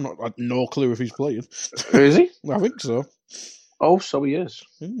 Ampadu. I've no clue if he's playing. Is he? I think so. Oh, so he is.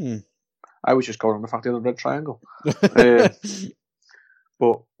 I was just going on the fact he had a red triangle.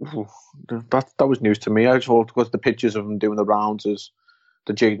 But that was news to me. I just thought because the pictures of him doing the rounds as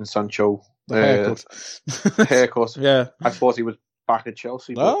the Jadon Sancho haircut. Yeah, I thought he was back at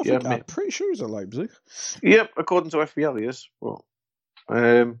Chelsea. No, I'm pretty sure he's at Leipzig. Yep, according to FPL he is. But,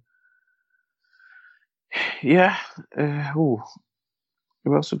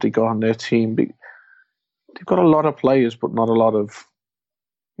 who else have they got on their team? They've got a lot of players, but not a lot of,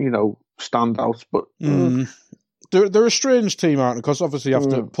 standouts. But they're a strange team, aren't they? Because obviously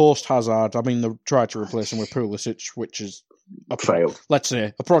after post Hazard, I mean, they tried to replace him with Pulisic, which is failed. Let's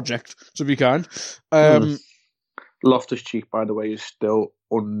say a project, to be kind. Loftus-Cheek, by the way, is still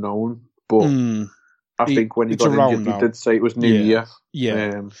unknown, but I think when he got injured, he did say it was New Year.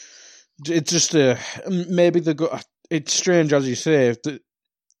 Yeah. It's just maybe it's strange, as you say.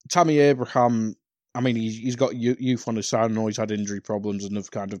 Tammy Abraham, I mean, he's got youth on his side. I know he's had injury problems and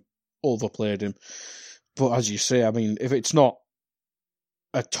have kind of overplayed him. But as you say, I mean, if it's not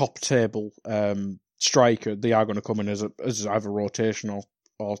a top table striker, they are going to come in as either rotational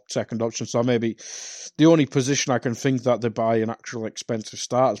or second option. So maybe the only position I can think that they buy an actual expensive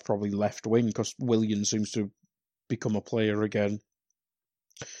start is probably left wing, because Willian seems to become a player again.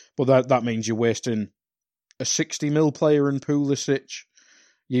 But that means you're wasting a 60 mil player in Pulisic.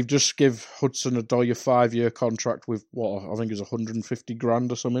 You've just give Hudson-Odoi a 5-year contract with what I think is 150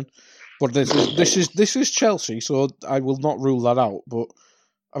 grand or something. But this is Chelsea, so I will not rule that out. But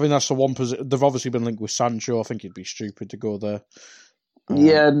I mean, that's the one position. They've obviously been linked with Sancho. I think it'd be stupid to go there.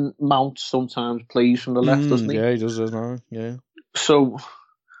 Yeah, and Mount sometimes plays from the left, doesn't he? Yeah, he does, doesn't he? Yeah. So,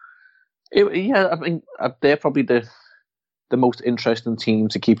 I mean, they're probably the most interesting team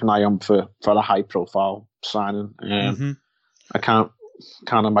to keep an eye on for a high-profile signing. I can't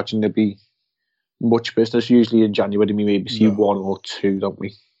imagine there'd be much business. Usually in January, we maybe see one or two, don't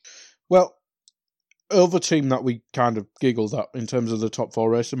we? Well, other team that we kind of giggled at in terms of the top four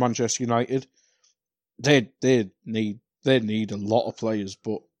race, Manchester United, they need a lot of players,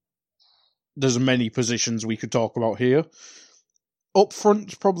 but there's many positions we could talk about here. Up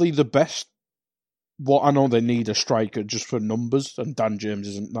front's probably the best. What I know, they need a striker just for numbers, and Dan James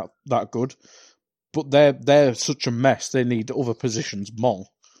isn't that good. But they're such a mess. They need other positions more.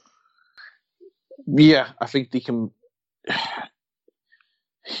 Yeah, I think they can.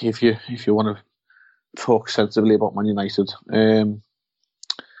 If you want to talk sensibly about Man United,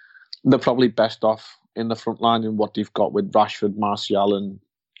 they're probably best off in the front line in what they've got with Rashford, Martial, and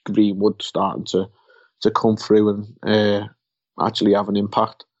Greenwood starting to come through and actually have an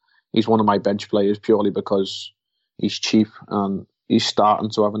impact. He's one of my bench players purely because he's cheap and he's starting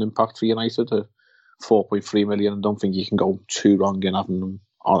to have an impact for United. 4.3 million. I don't think you can go too wrong in having them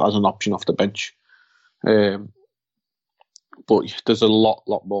as an option off the bench. But there's a lot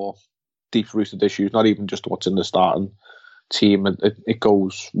more deep-rooted issues, not even just what's in the starting team. It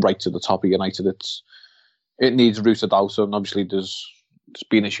goes right to the top of United. It needs rooted out, and obviously there's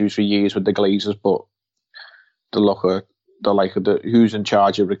been issues for years with the Glazers, but the like of who's in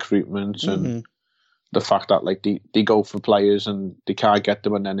charge of recruitment and the fact that like they go for players and they can't get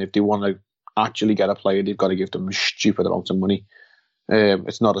them, and then if they want to actually get a player, they've got to give them a stupid amount of money.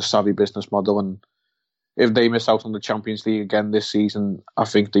 It's not a savvy business model, and if they miss out on the Champions League again this season, I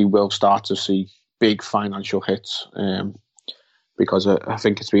think they will start to see big financial hits. Because I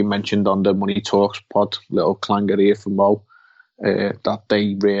think it's been mentioned on the Money Talks pod, little clanger here from Mo, that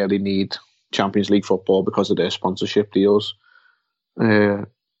they really need Champions League football because of their sponsorship deals. Obviously,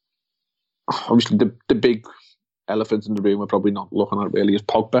 the big elephant in the room we're probably not looking at really is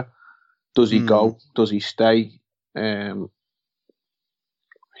Pogba. Does he go? Does he stay? If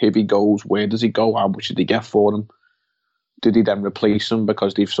he goes, where does he go? How much did he get for him? Did he then replace him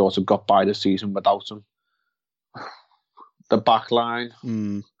because they've sort of got by the season without him? The back line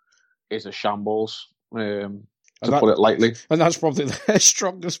is a shambles, to put it lightly. And that's probably their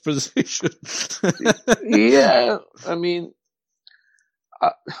strongest position. Yeah, I mean,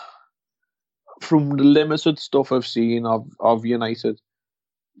 from the limited stuff I've seen of United,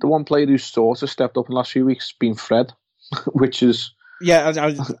 the one player who's sort of stepped up in the last few weeks has been Fred, which is... Yeah,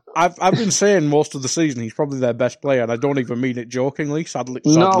 I've been saying most of the season he's probably their best player, and I don't even mean it jokingly, sadly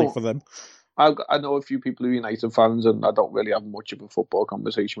for them. I know a few people who are United fans, and I don't really have much of a football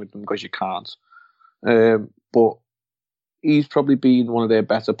conversation with them because you can't. But he's probably been one of their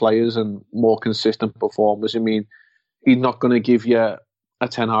better players and more consistent performers. I mean, he's not going to give you a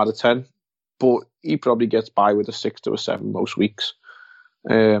 10 out of 10, but he probably gets by with a 6 to a 7 most weeks.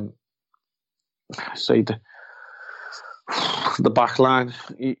 Say the back line,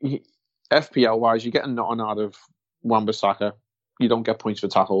 FPL wise, you get a nothing out of Wan-Bissaka. You don't get points for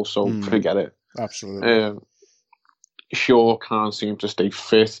tackles, so forget it. Absolutely. Shaw can't seem to stay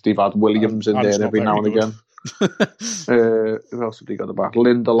fit. They've had Williams in there every now and again. Who else have they got at the back?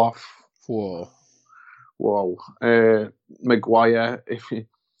 Lindelof. Whoa. Maguire.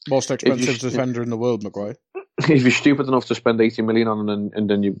 Most expensive defender in the world, Maguire. If you're stupid enough to spend 80 million on him, and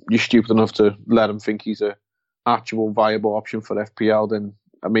then you're stupid enough to let him think he's a actual viable option for FPL, then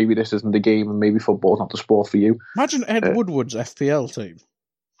maybe this isn't the game, and maybe football's not the sport for you. Imagine Ed Woodward's FPL team.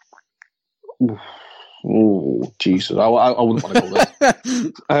 Oh, Jesus. I wouldn't want to go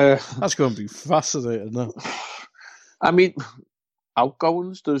there. That's going to be fascinating, though. I mean,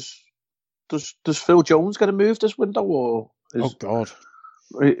 outgoings. Does Phil Jones get a move this window, or oh God,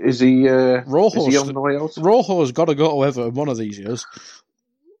 is he? Is he on the way out? Rojo's got to go to Everton one of these years.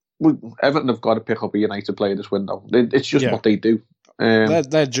 Well, Everton have got to pick up a United player this window. It's just what they do.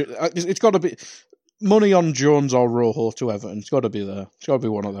 It's got to be money on Jones or Rojo to Everton. It's got to be there. It's got to be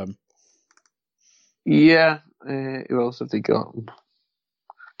one of them. Yeah. Who else have they got?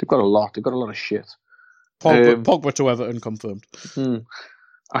 They've got a lot. They've got a lot of shit. Pogba to Everton confirmed.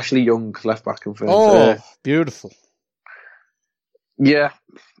 Ashley Young left back confirmed. Oh, beautiful. Yeah,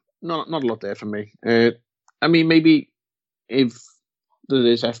 not a lot there for me. I mean, maybe if there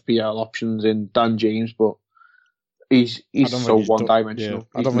is FPL options in Dan James, but he's so one-dimensional.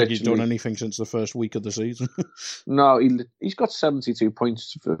 I don't think he's done anything since the first week of the season. No, he's got 72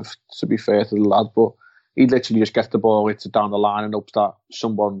 points, to be fair to the lad, but he literally just gets the ball it's down the line and hopes that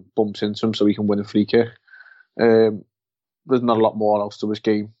someone bumps into him so he can win a free kick. There's not a lot more else to his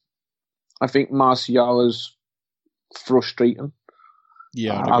game. I think Martial's frustrating.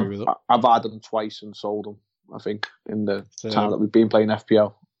 Yeah, I'd agree with it. I've had him twice and sold him, I think, in the time that we've been playing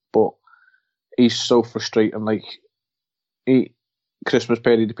FPL. But he's so frustrating. Like, Christmas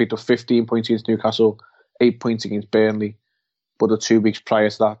period, he picked up 15 points against Newcastle, 8 points against Burnley. But the 2 weeks prior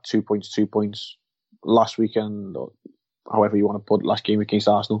to that, 2 points, 2 points. Last weekend, or however you want to put it, last game against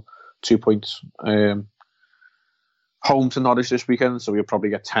Arsenal, 2 points. Home to Norwich this weekend, so we'll probably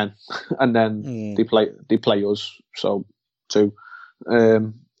get 10. And then they play us, so 2.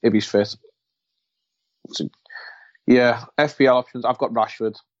 If he's fit. So, yeah, FPL options. I've got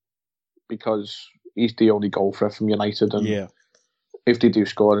Rashford because he's the only goal threat from United. And if they do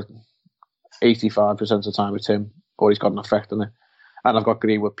score, 85% of the time it's him, or he's got an effect on it. And I've got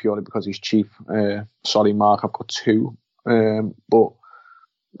Greenwood purely because he's cheap. Sorry, Mark, I've got 2. But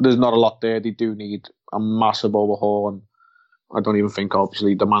there's not a lot there. They do need a massive overhaul, and I don't even think,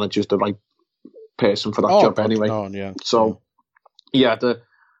 obviously, the manager's the right person for that job anyway. So, yeah, they're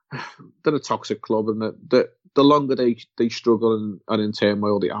a toxic club, and the longer they struggle and are in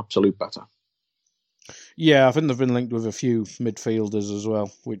turmoil, the absolute better. Yeah, I think they've been linked with a few midfielders as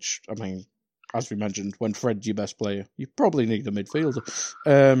well, which, I mean, as we mentioned, when Fred's your best player, you probably need a midfielder.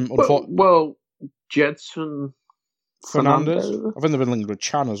 Well, Jedson Fernandez. I think they've been linked with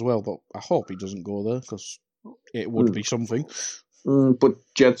Chan as well, but I hope he doesn't go there because it would be something. But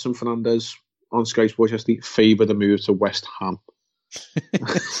Jedson Fernandez on Sky Sports yesterday favoured the move to West Ham.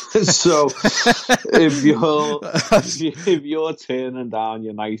 So if you're turning down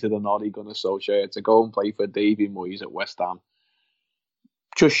United and Ole Gunnar Solskjaer to go and play for Davy Moyes at West Ham,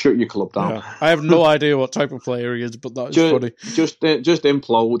 just shut your club down. Yeah. I have no idea what type of player he is, but that's funny. Just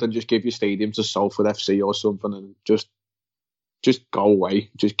implode and just give your stadium to Salford FC or something, and just go away.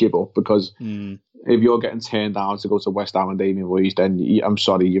 Just give up, because if you're getting turned down to go to West Ham and Damien Moyes, then I'm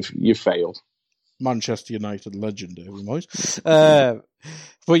sorry, you've failed. Manchester United legend, David Moyes.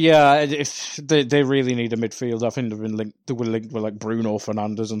 But yeah, they really need a midfield. I think they were linked with like Bruno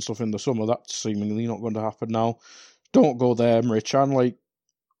Fernandes and stuff in the summer. That's seemingly not going to happen now. Don't go there, Rich. And like,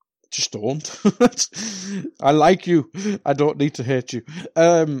 just don't. I like you. I don't need to hate you.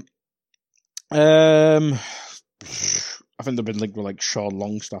 I think they've been linked with like Sean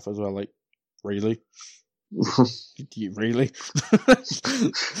Longstaff as well. Like, really? Really?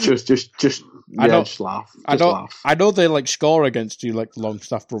 just laugh. I know they like score against you like the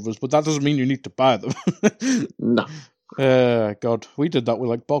Longstaff brothers, but that doesn't mean you need to buy them. No. God, we did that with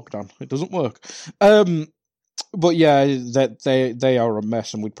like Bogdan. It doesn't work. But yeah, that they are a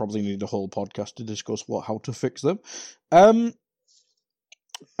mess, and we'd probably need a whole podcast to discuss how to fix them. I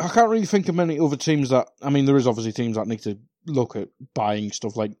can't really think of many other teams that. I mean, there is obviously teams that need to look at buying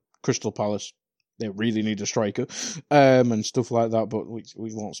stuff, like Crystal Palace. They really need a striker, and stuff like that. But we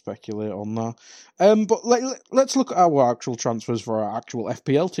won't speculate on that. But let's look at our actual transfers for our actual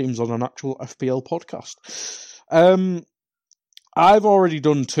FPL teams on an actual FPL podcast. I've already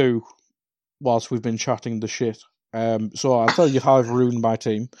done 2. Whilst we've been chatting the shit. So I'll tell you how I've ruined my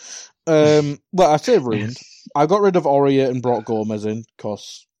team. Well, I say ruined. I got rid of Aurier and brought Gomez in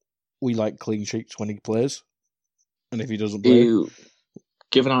because we like clean sheets when he plays. And if he doesn't play...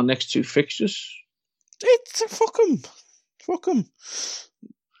 Given our next 2 fixtures? It's fuck him. Fuck him.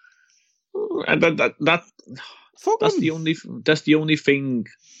 That's the only thing.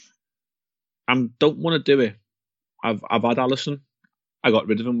 I don't want to do it. I've had Alisson. I got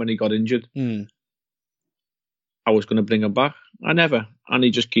rid of him when he got injured. I was going to bring him back. I never. And he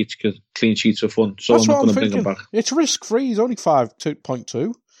just keeps clean sheets for fun. So I'm not going to bring him back. It's risk-free. He's only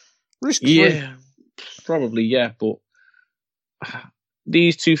 5.2. Risk-free. Yeah, probably, yeah. But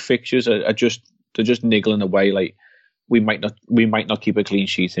these 2 fixtures are just niggling away. Like, we might not keep a clean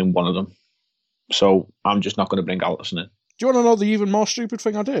sheet in one of them. So I'm just not going to bring Alisson in. Do you want to know the even more stupid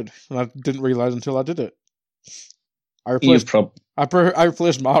thing I did? And I didn't realise until I did it. I replaced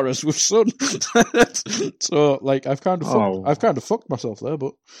Mahrez with Son. So, like, I've kind of fucked myself there.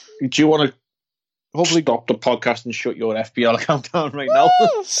 But do you want to hopefully stop the podcast and shut your FPL account down right now?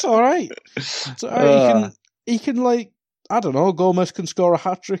 It's all right. He can, like, I don't know. Gomez can score a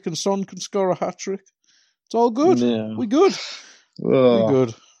hat trick, and Son can score a hat trick. It's all good. Yeah. We good.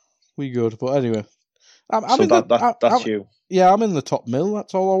 We good. But anyway, that's you. Yeah, I'm in the top mill.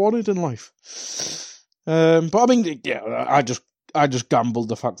 That's all I wanted in life. But I mean, yeah, I just gambled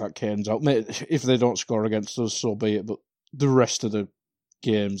the fact that Kane's out. Mate, if they don't score against us, so be it. But the rest of the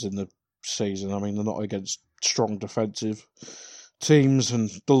games in the season, I mean, they're not against strong defensive teams, and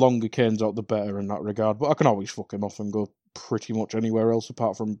the longer Kane's out, the better in that regard. But I can always fuck him off and go pretty much anywhere else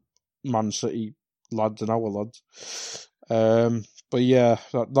apart from Man City lads and our lads. But yeah,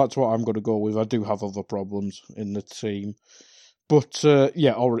 that's what I'm going to go with. I do have other problems in the team. But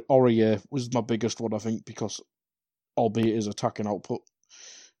yeah, Aurier was my biggest one, I think, because albeit his attacking output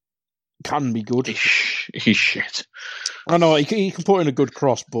can be good. He's shit. I know, he can put in a good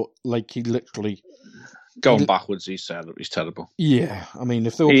cross, but like he literally... Going backwards, he's terrible. Yeah, I mean,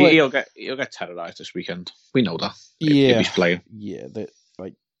 if they were playing... He'll get terrorised this weekend. We know that. Yeah. If he's playing. Yeah,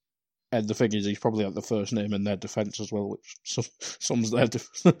 and the thing is, he's probably at the first name in their defence as well, which sums up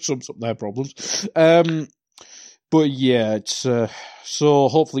their problems. But yeah, it's so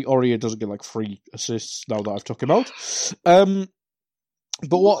hopefully Aurier doesn't get like 3 assists now that I've took him out.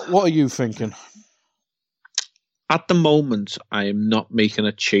 But what are you thinking? At the moment, I am not making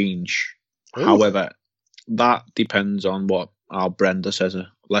a change. Ooh. However, that depends on what our Brenda says at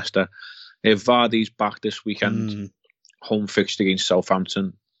Leicester. If Vardy's back this weekend, home fixture against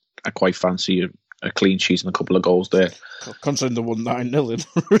Southampton, I quite fancy a clean sheet and a couple of goals there. Considering the 1-9-0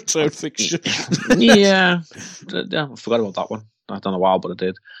 in return fixture. Yeah, I forgot about that one. I've done a while, but I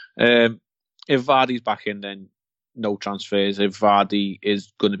did. If Vardy's back in, then no transfers. If Vardy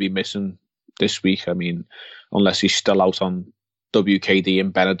is going to be missing this week, I mean, unless he's still out on WKD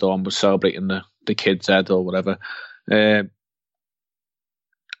in Benidorm was celebrating the kid's head or whatever,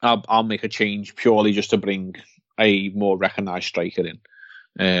 I'll make a change purely just to bring a more recognised striker in.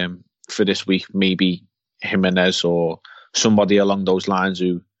 For this week, maybe Jimenez or somebody along those lines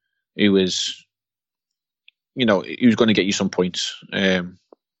who is, who's going to get you some points.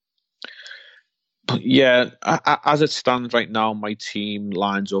 But yeah, as it stands right now, my team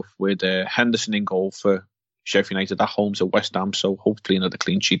lines up with Henderson in goal for Sheffield United at home to West Ham, so hopefully another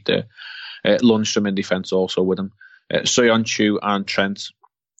clean sheet there. Lundstram in defence also with him. Soyuncu and Trent.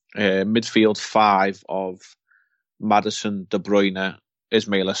 Midfield 5 of Maddison, De Bruyne,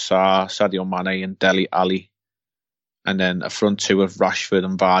 Ismail Assar, Sadio Mane and Dele Alli. And then a front 2 of Rashford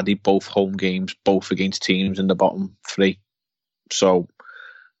and Vardy, both home games, both against teams in the bottom 3. So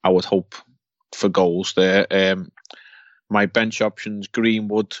I would hope for goals there. My bench options,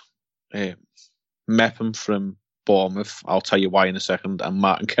 Greenwood, Mepham from Bournemouth, I'll tell you why in a second, and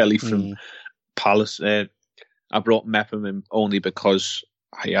Martin Kelly from Palace. I brought Mepham in only because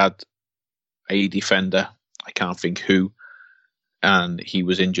I had a defender, I can't think who, and he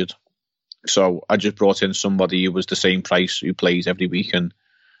was injured. So I just brought in somebody who was the same price, who plays every week, and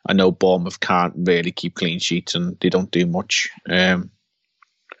I know Bournemouth can't really keep clean sheets and they don't do much.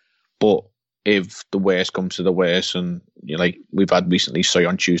 But if the worst comes to the worst, and like we've had recently,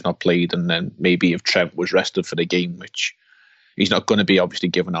 Soyuncu's not played, and then maybe if Trent was rested for the game, which he's not going to be, obviously,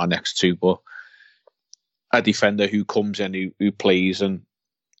 given our next 2, but a defender who comes in, who plays, and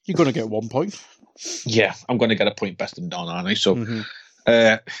you're going to get 1 point. Yeah, I'm going to get a point best and done, aren't I? So,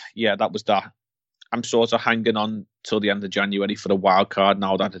 yeah, that was that. I'm sort of hanging on till the end of January for the wild card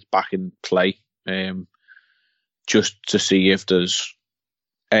now that it's back in play, just to see if there's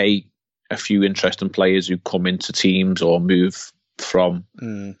a few interesting players who come into teams or move from.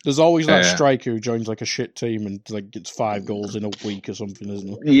 There's always that striker who joins like a shit team and like gets 5 goals in a week or something,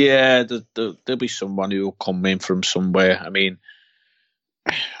 isn't there? Yeah, there'll be someone who will come in from somewhere. I mean,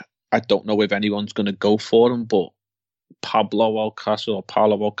 I don't know if anyone's going to go for him, but Paulo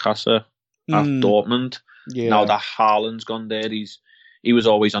Alcácer at Dortmund. Yeah. Now that Haaland's gone there, he was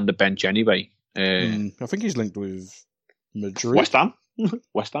always on the bench anyway. I think he's linked with Madrid. West Ham?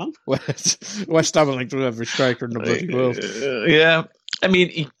 West Ham are linked with every striker in the bloody world. Yeah. I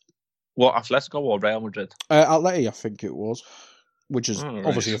mean, Atletico or Real Madrid? Atleti, I think it was. Which is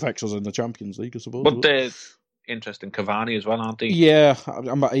obviously affects us in the Champions League, I suppose. But they're interested in Cavani as well, aren't they? Yeah,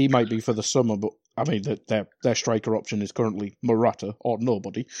 he might be for the summer, but I mean, their striker option is currently Morata or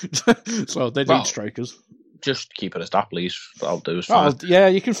nobody. So they need strikers. Just keep it as that, please. That'll do. Yeah,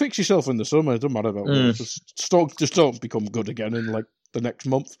 you can fix yourself in the summer. It doesn't matter about what. Just don't become good again in like the next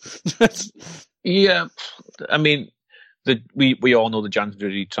month. Yeah, I mean, we all know the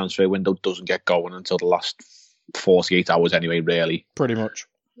January transfer window doesn't get going until the last 48 hours anyway, really. Pretty much.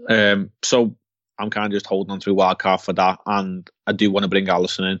 So I'm kind of just holding on to a wild card for that, and I do want to bring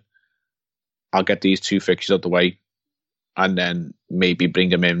Alisson in. I'll get these 2 fixtures out of the way, and then maybe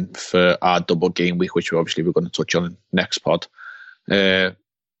bring him in for our double game week, which we're going to touch on in next pod.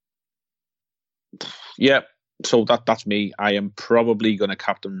 Yeah, so that's me. I am probably going to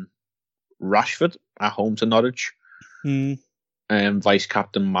captain Rashford at home to Norwich. Vice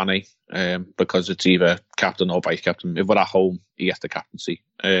captain Mane, because it's either captain or vice captain. If we're at home, he gets the captaincy.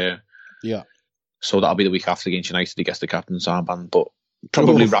 Yeah. So that'll be the week after against United. He gets the captain's armband, but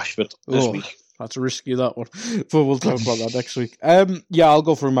probably Rashford this week. That's risky, that one. But we'll talk about that next week. Yeah, I'll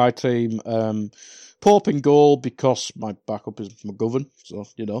go through my team. Pope in goal because my backup is McGovern, so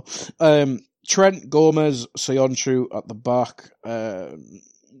you know. Trent, Gomez, Söyüncü at the back.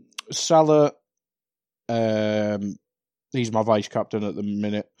 Salah, he's my vice captain at the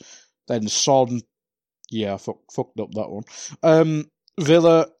minute. Then Son, yeah, fucked up that one.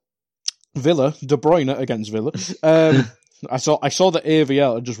 Villa, De Bruyne against Villa. I saw the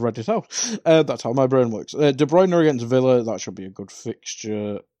AVL and just read it out. That's how my brain works. De Bruyne against Villa, that should be a good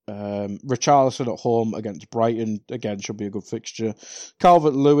fixture. Richarlison at home against Brighton, again, should be a good fixture.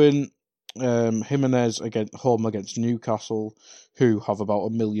 Calvert-Lewin, Jimenez home against Newcastle, who have about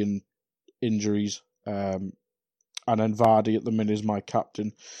 1 million injuries. And then Vardy at the minute is my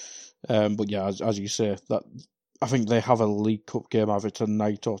captain. But yeah, as you say, that I think they have a League Cup game either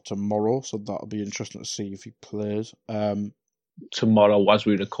tonight or tomorrow, so that'll be interesting to see if he plays. Tomorrow, as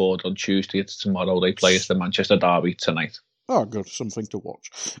we record on Tuesday, it's tomorrow. They play the Manchester Derby tonight. Oh, good. Something to watch.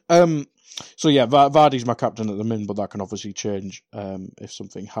 So yeah, Vardy's my captain at the minute, but that can obviously change if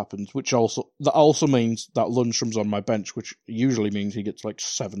something happens. That also means that Lundstrom's on my bench, which usually means he gets like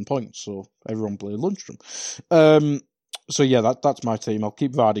 7 points. So everyone play Lundstrom. So yeah, that's my team. I'll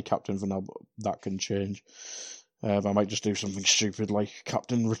keep Vardy captain for now, but that can change. I might just do something stupid like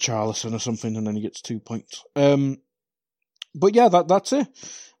captain Richarlison or something, and then he gets 2 points. But yeah, that's it.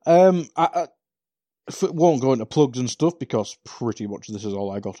 I won't go into plugs and stuff because pretty much this is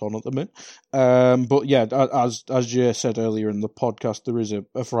all I got on at the minute. But yeah, as Jay said earlier in the podcast, there is a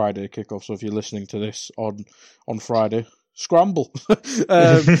Friday kickoff. So if you're listening to this on Friday, scramble. But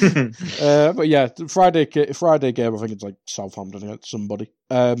yeah, Friday game. I think it's like Southampton against somebody.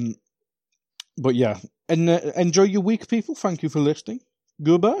 But yeah, and enjoy your week, people. Thank you for listening.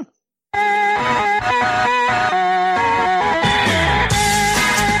 Goodbye.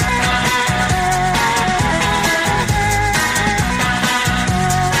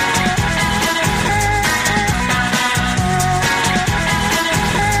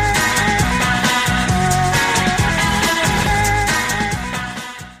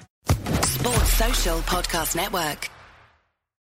 Sports Social Podcast Network.